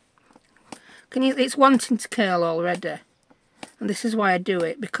 It's wanting to curl already, and this is why I do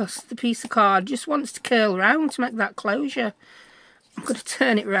it, because the piece of card just wants to curl round to make that closure. I'm going to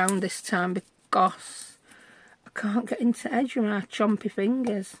turn it round this time because I can't get into the edge with my chompy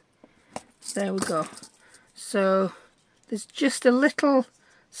fingers. There we go. So there's just a little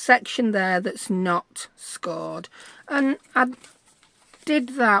section there that's not scored, and I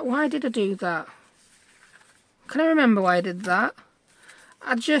did that. Why did I do that? Can I remember why I did that?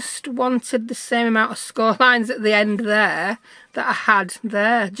 I just wanted the same amount of score lines at the end there that I had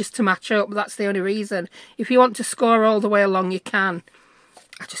there, just to match up. That's the only reason. If you want to score all the way along, you can.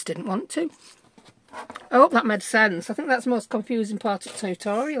 I just didn't want to. I hope that made sense. I think that's the most confusing part of the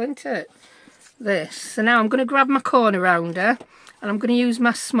tutorial, isn't it? This. So now I'm going to grab my corner rounder, and I'm going to use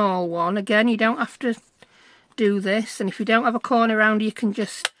my small one. Again, you don't have to do this, and if you don't have a corner rounder, you can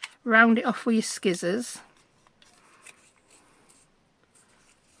just round it off with your skizzers.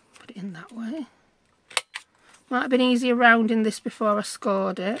 In that way. Might have been easier rounding this before I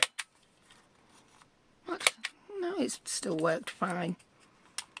scored it. No, it's still worked fine.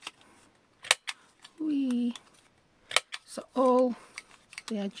 Whee. So all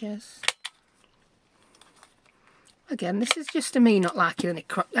the edges. Again, this is just me not liking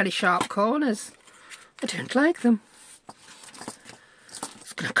any sharp corners. I don't like them.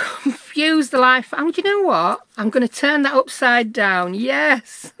 It's going to confuse the life. And you know what? I'm going to turn that upside down.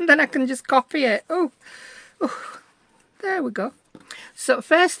 Yes. And then I can just copy it. Oh, there we go. So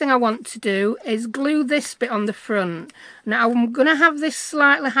first thing I want to do is glue this bit on the front. Now I'm going to have this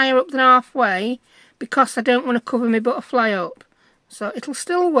slightly higher up than halfway because I don't want to cover my butterfly up. So it'll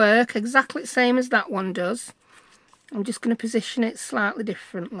still work exactly the same as that one does. I'm just going to position it slightly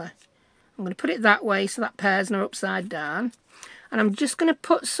differently. I'm going to put it that way so that pear's not upside down. And I'm just going to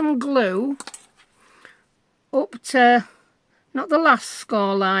put some glue up to, not the last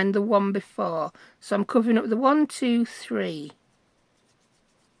score line, the one before. So I'm covering up the 1, 2, 3.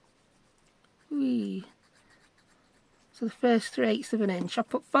 Whee. So the first 3/8 of an inch. I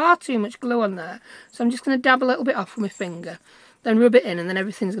put far too much glue on there. So I'm just going to dab a little bit off with my finger. Then rub it in, and then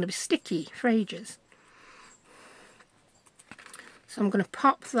everything's going to be sticky for ages. So I'm going to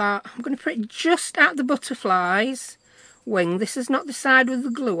pop that. I'm going to put it just at the butterfly's wing. This is not the side with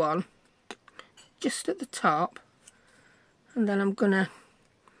the glue on, just at the top. And then I'm going to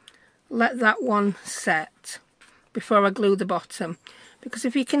let that one set before I glue the bottom. Because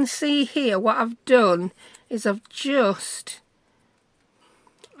if you can see here, what I've done is I've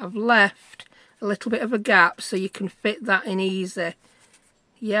left a little bit of a gap so you can fit that in easy.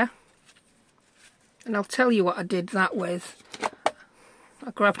 Yeah? And I'll tell you what I did that with. I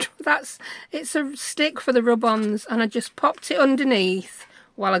grabbed, it's a stick for the rub-ons, and I just popped it underneath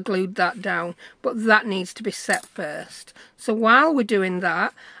while I glued that down, but that needs to be set first. So while we're doing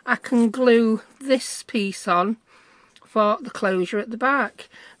that, I can glue this piece on for the closure at the back.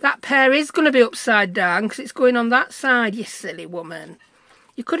 That pear is going to be upside down because it's going on that side, you silly woman.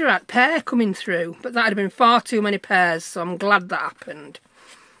 You could have had pear coming through, but that would have been far too many pears, so I'm glad that happened.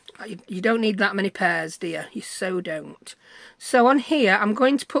 You don't need that many pears, do you? You so don't. So on here, I'm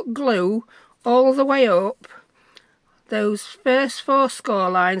going to put glue all the way up those first 4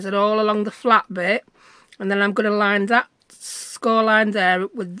 score lines and all along the flat bit, and then I'm going to line that score line there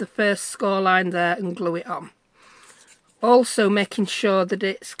with the first score line there and glue it on. Also making sure that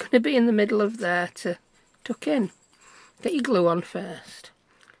it's going to be in the middle of there to tuck in. Get your glue on first.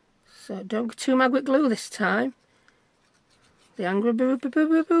 So don't go too mad with glue this time. The angry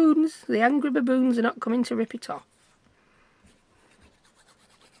baboons are not coming to rip it off.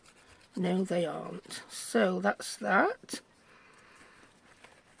 No, they aren't. So that's that.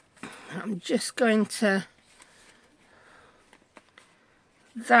 I'm just going to...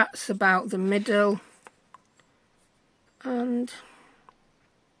 That's about the middle. And and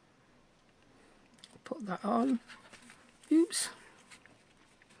put that on. Oops.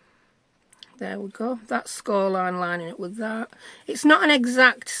 There we go. That's scoreline lining it with that. It's not an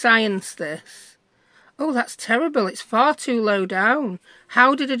exact science, this. Oh, that's terrible. It's far too low down.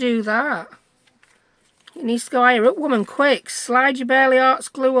 How did I do that? It needs to go higher up, woman. Quick. Slide your Barely Arts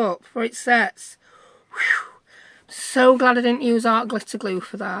glue up before it sets. Whew. So glad I didn't use art glitter glue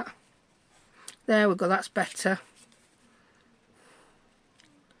for that. There we go. That's better.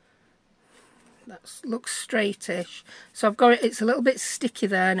 That looks straightish. So I've got it, it's a little bit sticky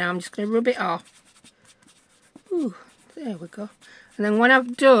there now. I'm just going to rub it off. Ooh, there we go. And then when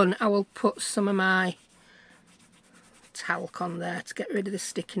I've done, I will put some of my talc on there to get rid of the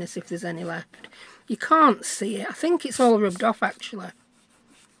stickiness if there's any left. You can't see it. I think it's all rubbed off actually.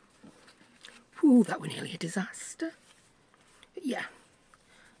 Ooh, that was nearly a disaster. But yeah,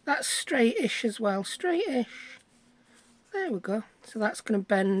 that's straightish as well. Straightish. There we go. So that's going to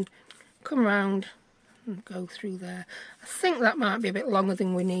bend. Come round and go through there. I think that might be a bit longer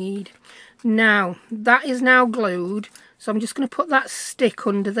than we need. Now, that is now glued, so I'm just going to put that stick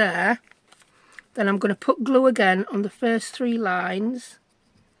under there. Then I'm going to put glue again on the first 3 lines.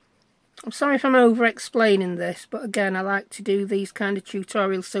 I'm sorry if I'm over explaining this, but again, I like to do these kind of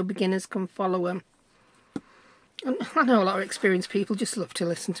tutorials so beginners can follow them. And I know a lot of experienced people just love to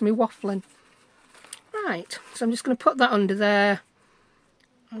listen to me waffling. Right, so I'm just going to put that under there.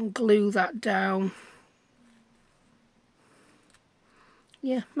 And glue that down.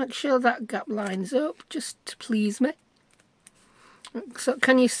 Yeah, make sure that gap lines up just to please me. So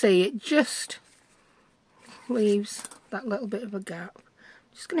can you see it just leaves that little bit of a gap.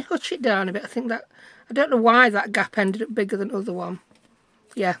 Just going to hutch it down a bit. I think that, I don't know why that gap ended up bigger than the other one.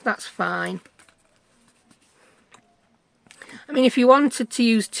 Yeah, that's fine. I mean, if you wanted to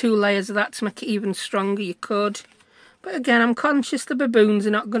use 2 layers of that to make it even stronger, you could. But again, I'm conscious the baboons are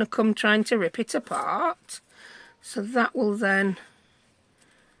not going to come trying to rip it apart. So that will then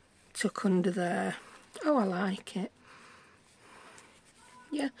tuck under there. Oh, I like it.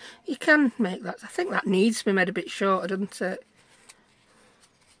 Yeah, you can make that. I think that needs to be made a bit shorter, doesn't it?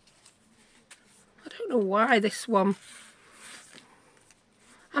 I don't know why this one...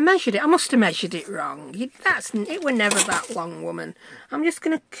 I measured it. I must have measured it wrong. It were never that long, woman. I'm just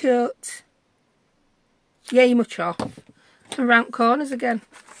going to cut... yay much off. And round corners again.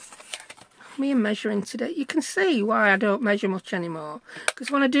 Me and measuring today. You can see why I don't measure much anymore.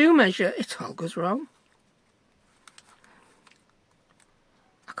 Because when I do measure, it all goes wrong.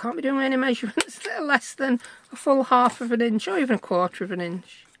 I can't be doing any measurements that are less than a full 1/2 of an inch or even a 1/4 of an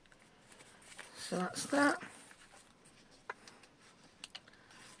inch. So that's that.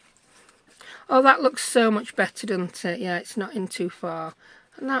 Oh, that looks so much better, doesn't it? Yeah, it's not in too far.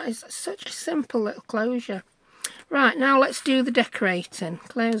 And that is such a simple little closure. Right, now let's do the decorating.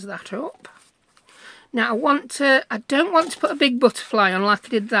 Close that up. Now I don't want to put a big butterfly on like I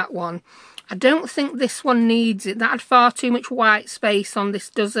did that one. I don't think this one needs it. That had far too much white space on, this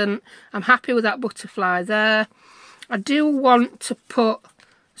doesn't. I'm happy with that butterfly there. I do want to put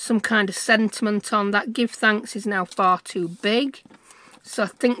some kind of sentiment on. That give thanks is now far too big. So I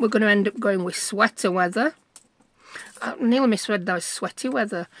think we're going to end up going with sweater weather. I nearly misread that as sweaty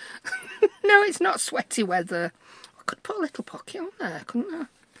weather. No, it's not sweaty weather. I could put a little pocket on there, couldn't I?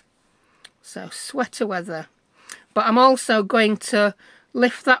 So, sweater weather. But I'm also going to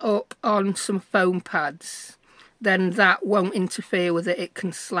lift that up on some foam pads. Then that won't interfere with it. It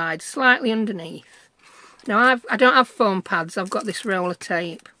can slide slightly underneath. Now, I don't have foam pads. I've got this roller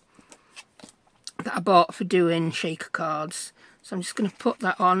tape that I bought for doing shaker cards. So I'm just going to put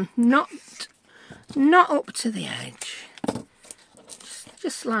that on. Not up to the edge.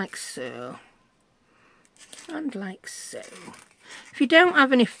 Just like so. And like so. If you don't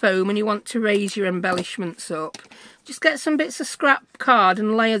have any foam and you want to raise your embellishments up, just get some bits of scrap card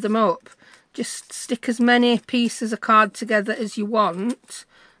and layer them up. Just stick as many pieces of card together as you want,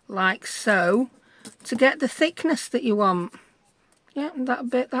 like so, to get the thickness that you want. Yeah, and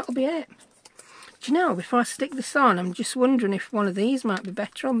that'll be it. Do you know, before I stick this on, I'm just wondering if one of these might be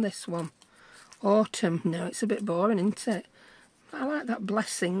better on this one. Autumn. No, it's a bit boring, isn't it? I like that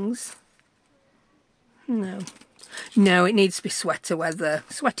blessings. No, it needs to be sweater weather.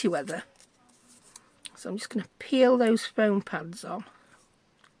 Sweaty weather. So I'm just going to peel those foam pads on.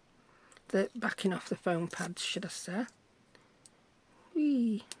 The backing off the foam pads, should I say.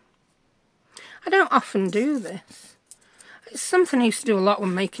 Whee. I don't often do this. It's something I used to do a lot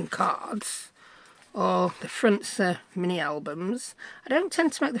when making cards. Or the fronts of mini albums. I don't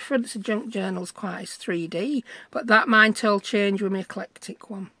tend to make the fronts of junk journals quite as 3D, but that might all change with my eclectic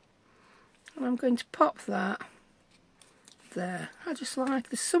one. And I'm going to pop that there. I just like,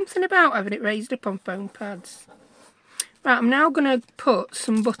 there's something about having it raised up on foam pads. Right, I'm now going to put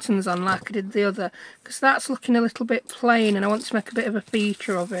some buttons on like I did the other, because that's looking a little bit plain and I want to make a bit of a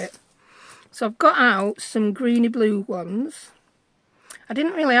feature of it. So I've got out some greeny blue ones. I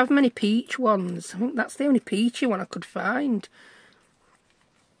didn't really have many peach ones. I think that's the only peachy one I could find.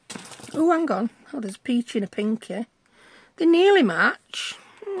 Oh, hang on. Oh, there's a peachy and a pinky. They nearly match.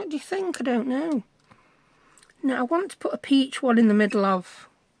 What do you think? I don't know. Now, I want to put a peach one in the middle of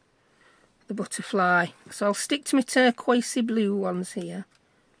the butterfly. So I'll stick to my turquoisey blue ones here.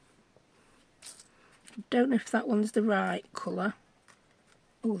 I don't know if that one's the right colour.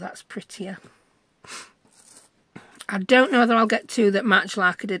 Oh, that's prettier. I don't know whether I'll get two that match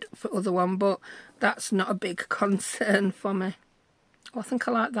like I did for the other one, but that's not a big concern for me. Oh, I think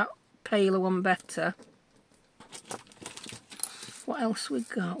I like that paler one better. What else we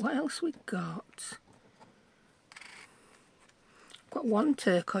got? What else we got? Got one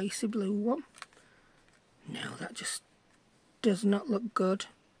turquoisey blue one. No, that just does not look good.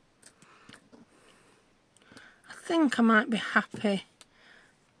 I think I might be happy.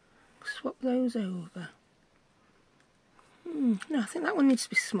 Swap those over. No, I think that one needs to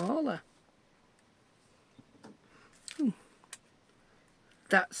be smaller.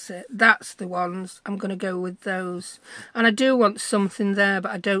 That's it. That's the ones. I'm going to go with those. And I do want something there,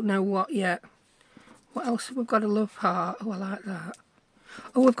 but I don't know what yet. What else have we got? A love heart. Oh, I like that.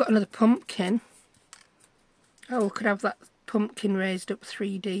 Oh, we've got another pumpkin. Oh, we could have that pumpkin raised up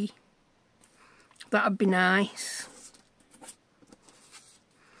 3D. That'd be nice.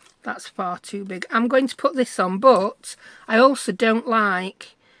 That's far too big. I'm going to put this on, but I also don't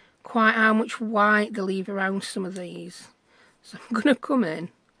like quite how much white they leave around some of these. So I'm going to come in.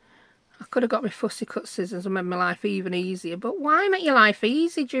 I could have got my fussy cut scissors and made my life even easier. But why make your life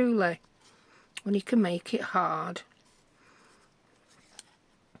easy, Julie, when you can make it hard?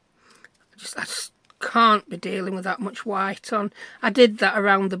 I just can't be dealing with that much white on. I did that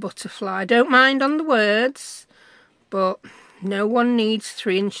around the butterfly. Don't mind on the words, but no one needs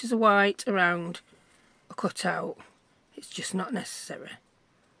 3 inches of white around a cutout. It's just not necessary.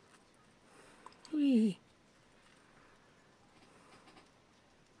 Whee.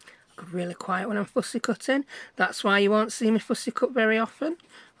 I'm really quiet when I'm fussy cutting. That's why you won't see me fussy cut very often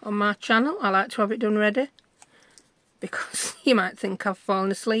on my channel. I like to have it done ready, because you might think I've fallen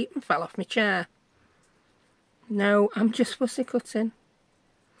asleep and fell off my chair. No, I'm just fussy cutting.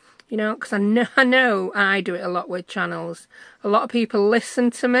 You know, because I know I do it a lot with channels. A lot of people listen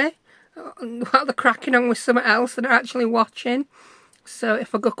to me while they're cracking on with something else and are actually watching. So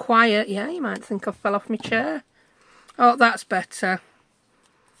if I go quiet, yeah, you might think I fell off my chair. Oh, that's better.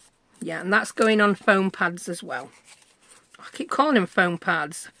 Yeah, and that's going on foam pads as well. I keep calling them foam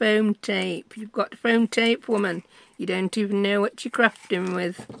pads. Foam tape. You've got foam tape, woman. You don't even know what you're crafting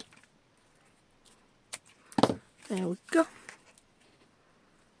with. There we go.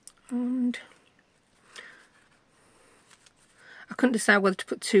 And I couldn't decide whether to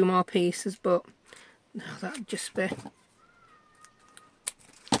put 2 more pieces, but no, that'd just be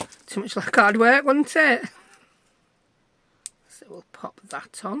too much like hard work, wouldn't it? So we'll pop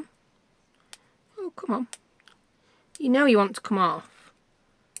that on. Oh, come on. You know you want to come off.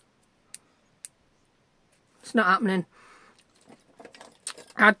 It's not happening.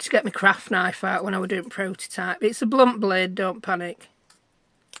 I had to get my craft knife out when I was doing prototype. It's a blunt blade, don't panic.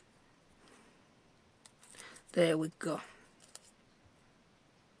 There we go.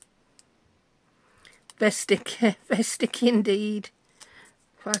 Very sticky indeed.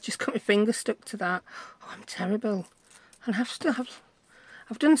 I just got my finger stuck to that. Oh, I'm terrible. And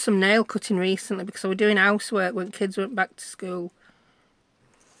I've done some nail cutting recently because I was doing housework when kids went back to school.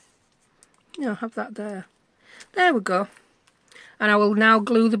 Yeah, I'll have that there. There we go. And I will now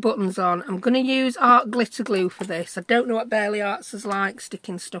glue the buttons on. I'm going to use art glitter glue for this. I don't know what Barely Arts is like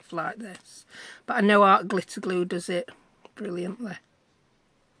sticking stuff like this, but I know art glitter glue does it brilliantly.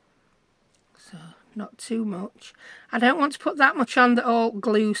 So, not too much. I don't want to put that much on that all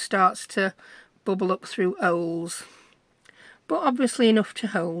glue starts to bubble up through holes, but obviously enough to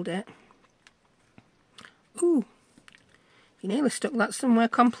hold it. Ooh, you nearly stuck that somewhere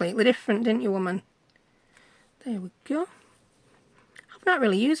completely different, didn't you, woman? There we go. I've not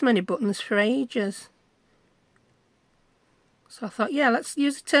really used many buttons for ages. So I thought, yeah, let's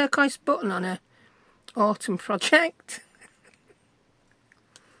use a turquoise button on a autumn project.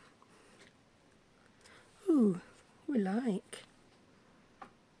 Ooh, we like.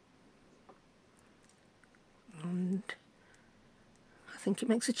 And I think it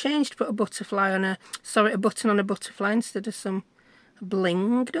makes a change to put a butterfly on a, sorry, a button on a butterfly instead of some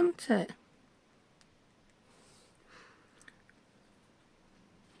bling, doesn't it?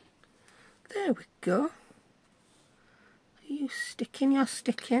 There we go. Are you sticking? You're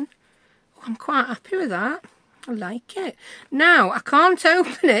sticking. Oh, I'm quite happy with that. I like it. Now, I can't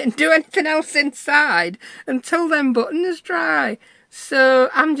open it and do anything else inside until them buttons dry. So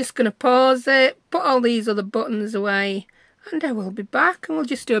I'm just going to pause it, put all these other buttons away, and I will be back and we'll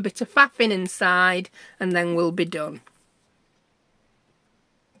just do a bit of faffing inside and then we'll be done.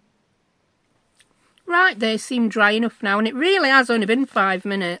 Right, they seem dry enough now, and it really has only been 5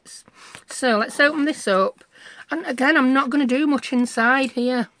 minutes. So let's open this up. And again, I'm not going to do much inside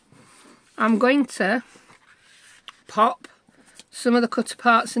here. I'm going to pop some of the cutter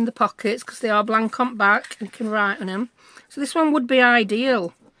parts in the pockets because they are blank on back and you can write on them. So this one would be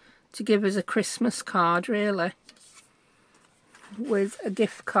ideal to give as a Christmas card, really, with a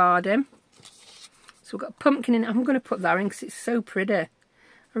gift card in. So we've got a pumpkin in it. I'm going to put that in because it's so pretty. I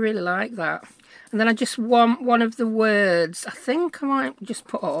really like that. And then I just want one of the words. I think I might just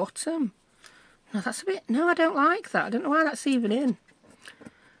put autumn. No, that's a bit... No, I don't like that. I don't know why that's even in.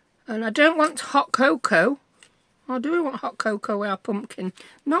 And I don't want hot cocoa. Or do we want hot cocoa with our pumpkin?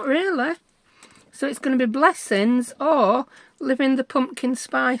 Not really. So it's going to be blessings or living the pumpkin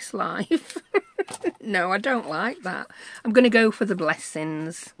spice life. No, I don't like that. I'm going to go for the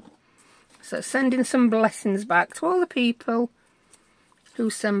blessings. So sending some blessings back to all the people who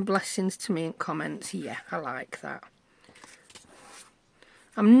send blessings to me in comments. Yeah, I like that.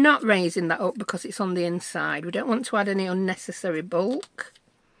 I'm not raising that up because it's on the inside. We don't want to add any unnecessary bulk.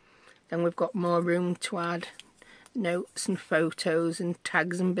 Then we've got more room to add notes and photos and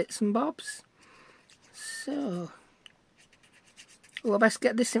tags and bits and bobs. So, well, I best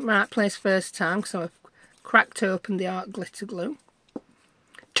get this in the right place first time because I've cracked open the art glitter glue.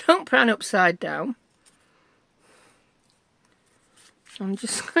 Don't put it upside down. I'm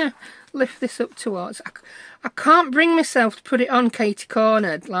just going to lift this up towards... I can't bring myself to put it on Katie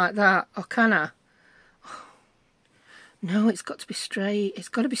Cornered like that, or can I? Oh, no, it's got to be straight. It's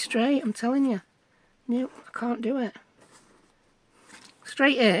got to be straight, I'm telling you. No, I can't do it.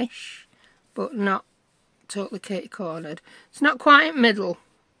 Straight-ish, but not totally Katie Cornered. It's not quite in the middle.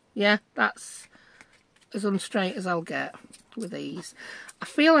 Yeah, that's as unstraight as I'll get with these. I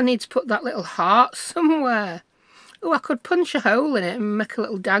feel I need to put that little heart somewhere. Oh, I could punch a hole in it and make a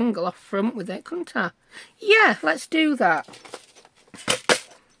little dangle off front with it, couldn't I? Yeah, let's do that.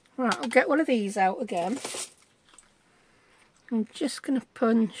 Right, I'll get one of these out again. I'm just going to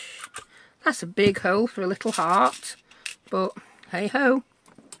punch... That's a big hole for a little heart, but hey-ho.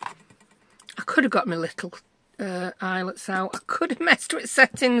 I could have got my little eyelets out. I could have messed with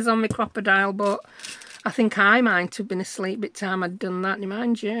settings on my crocodile, but I think I might have been asleep by the time I'd done that,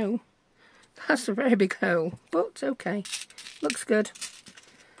 mind you. That's a very big hole, but okay. Looks good.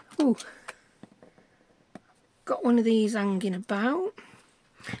 Ooh. Got one of these hanging about.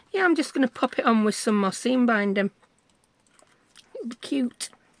 Yeah, I'm just going to pop it on with some more seam binding. It'll be cute.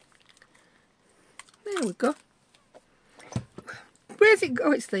 There we go. Where's it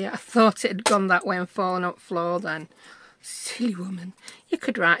go? It's there. I thought it had gone that way and fallen up floor then. Silly woman. You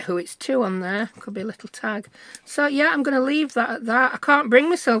could write who it's to on there. Could be a little tag. So yeah, I'm going to leave that at that. I can't bring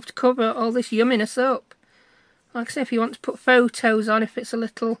myself to cover all this yumminess up. Like I say, if you want to put photos on, if it's a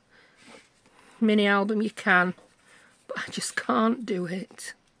little mini album, you can. But I just can't do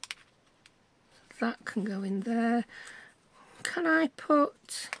it. That can go in there. Can I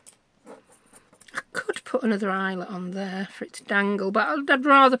put... I could put another eyelet on there for it to dangle, but I'd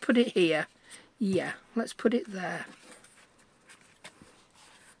rather put it here. Yeah, let's put it there.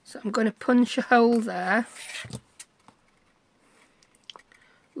 So I'm going to punch a hole there.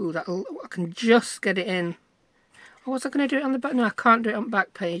 Ooh, I can just get it in. Or was I going to do it on the back? No, I can't do it on the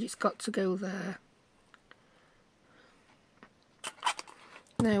back page. It's got to go there.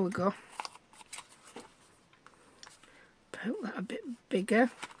 There we go. Poke that a bit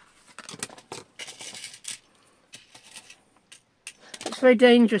bigger. It's very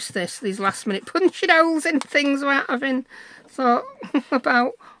dangerous, these last minute punching holes in things without having thought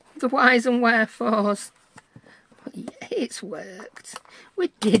about the whys and wherefores. But yeah, it's worked.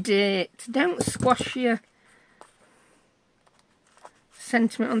 We did it. Don't squash your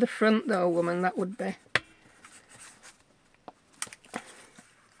sentiment on the front though, woman, that would be.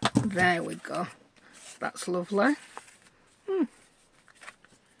 There we go. That's lovely.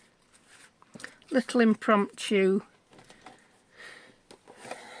 Little impromptu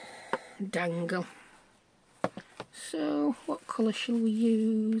dangle. So what colour shall we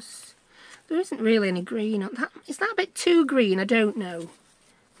use? There isn't really any green on that. Is that a bit too green? I don't know.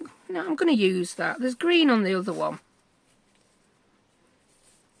 No, I'm going to use that. There's green on the other one.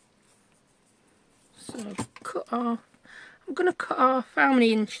 So cut off. I'm going to cut off, how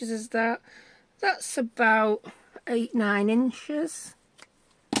many inches is that? That's about 8-9 inches.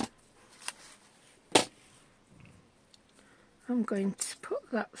 I'm going to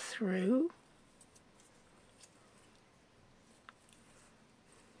put that through.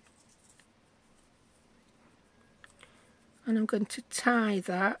 And I'm going to tie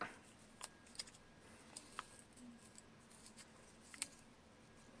that.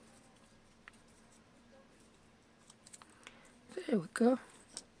 There we go.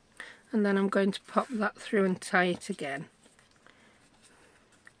 And then I'm going to pop that through and tie it again.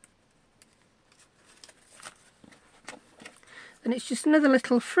 And it's just another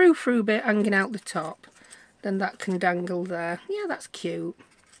little frou-frou bit hanging out the top. Then that can dangle there. Yeah, that's cute.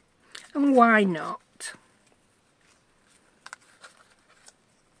 And why not?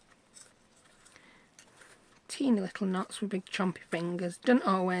 Teeny little knots with big chompy fingers. Don't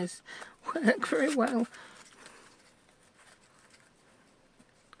always work very well.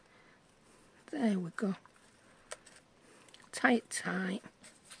 There we go. Tie it tight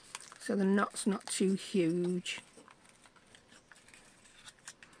so the knot's not too huge.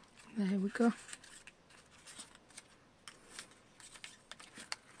 There we go.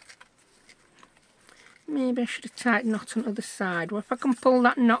 Maybe I should have tied a knot on the other side. Or if I can pull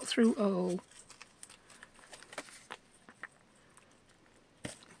that knot through all.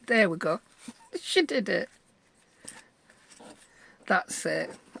 There we go. She did it. That's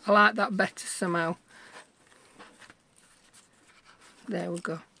it. I like that better somehow. There we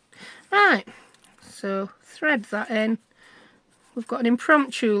go. Right. So thread that in. We've got an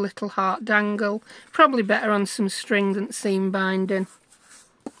impromptu little heart dangle. Probably better on some string than seam binding.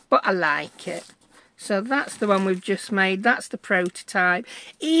 But I like it. So that's the one we've just made. That's the prototype.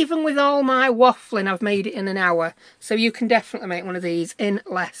 Even with all my waffling, I've made it in an hour. So you can definitely make one of these in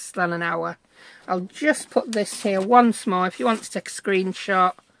less than an hour. I'll just put this here once more if you want to take a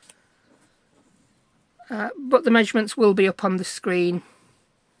screenshot. But the measurements will be up on the screen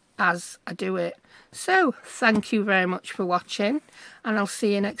as I do it. So, thank you very much for watching, and I'll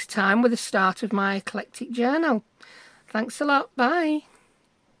see you next time with the start of my eclectic journal. Thanks a lot, bye.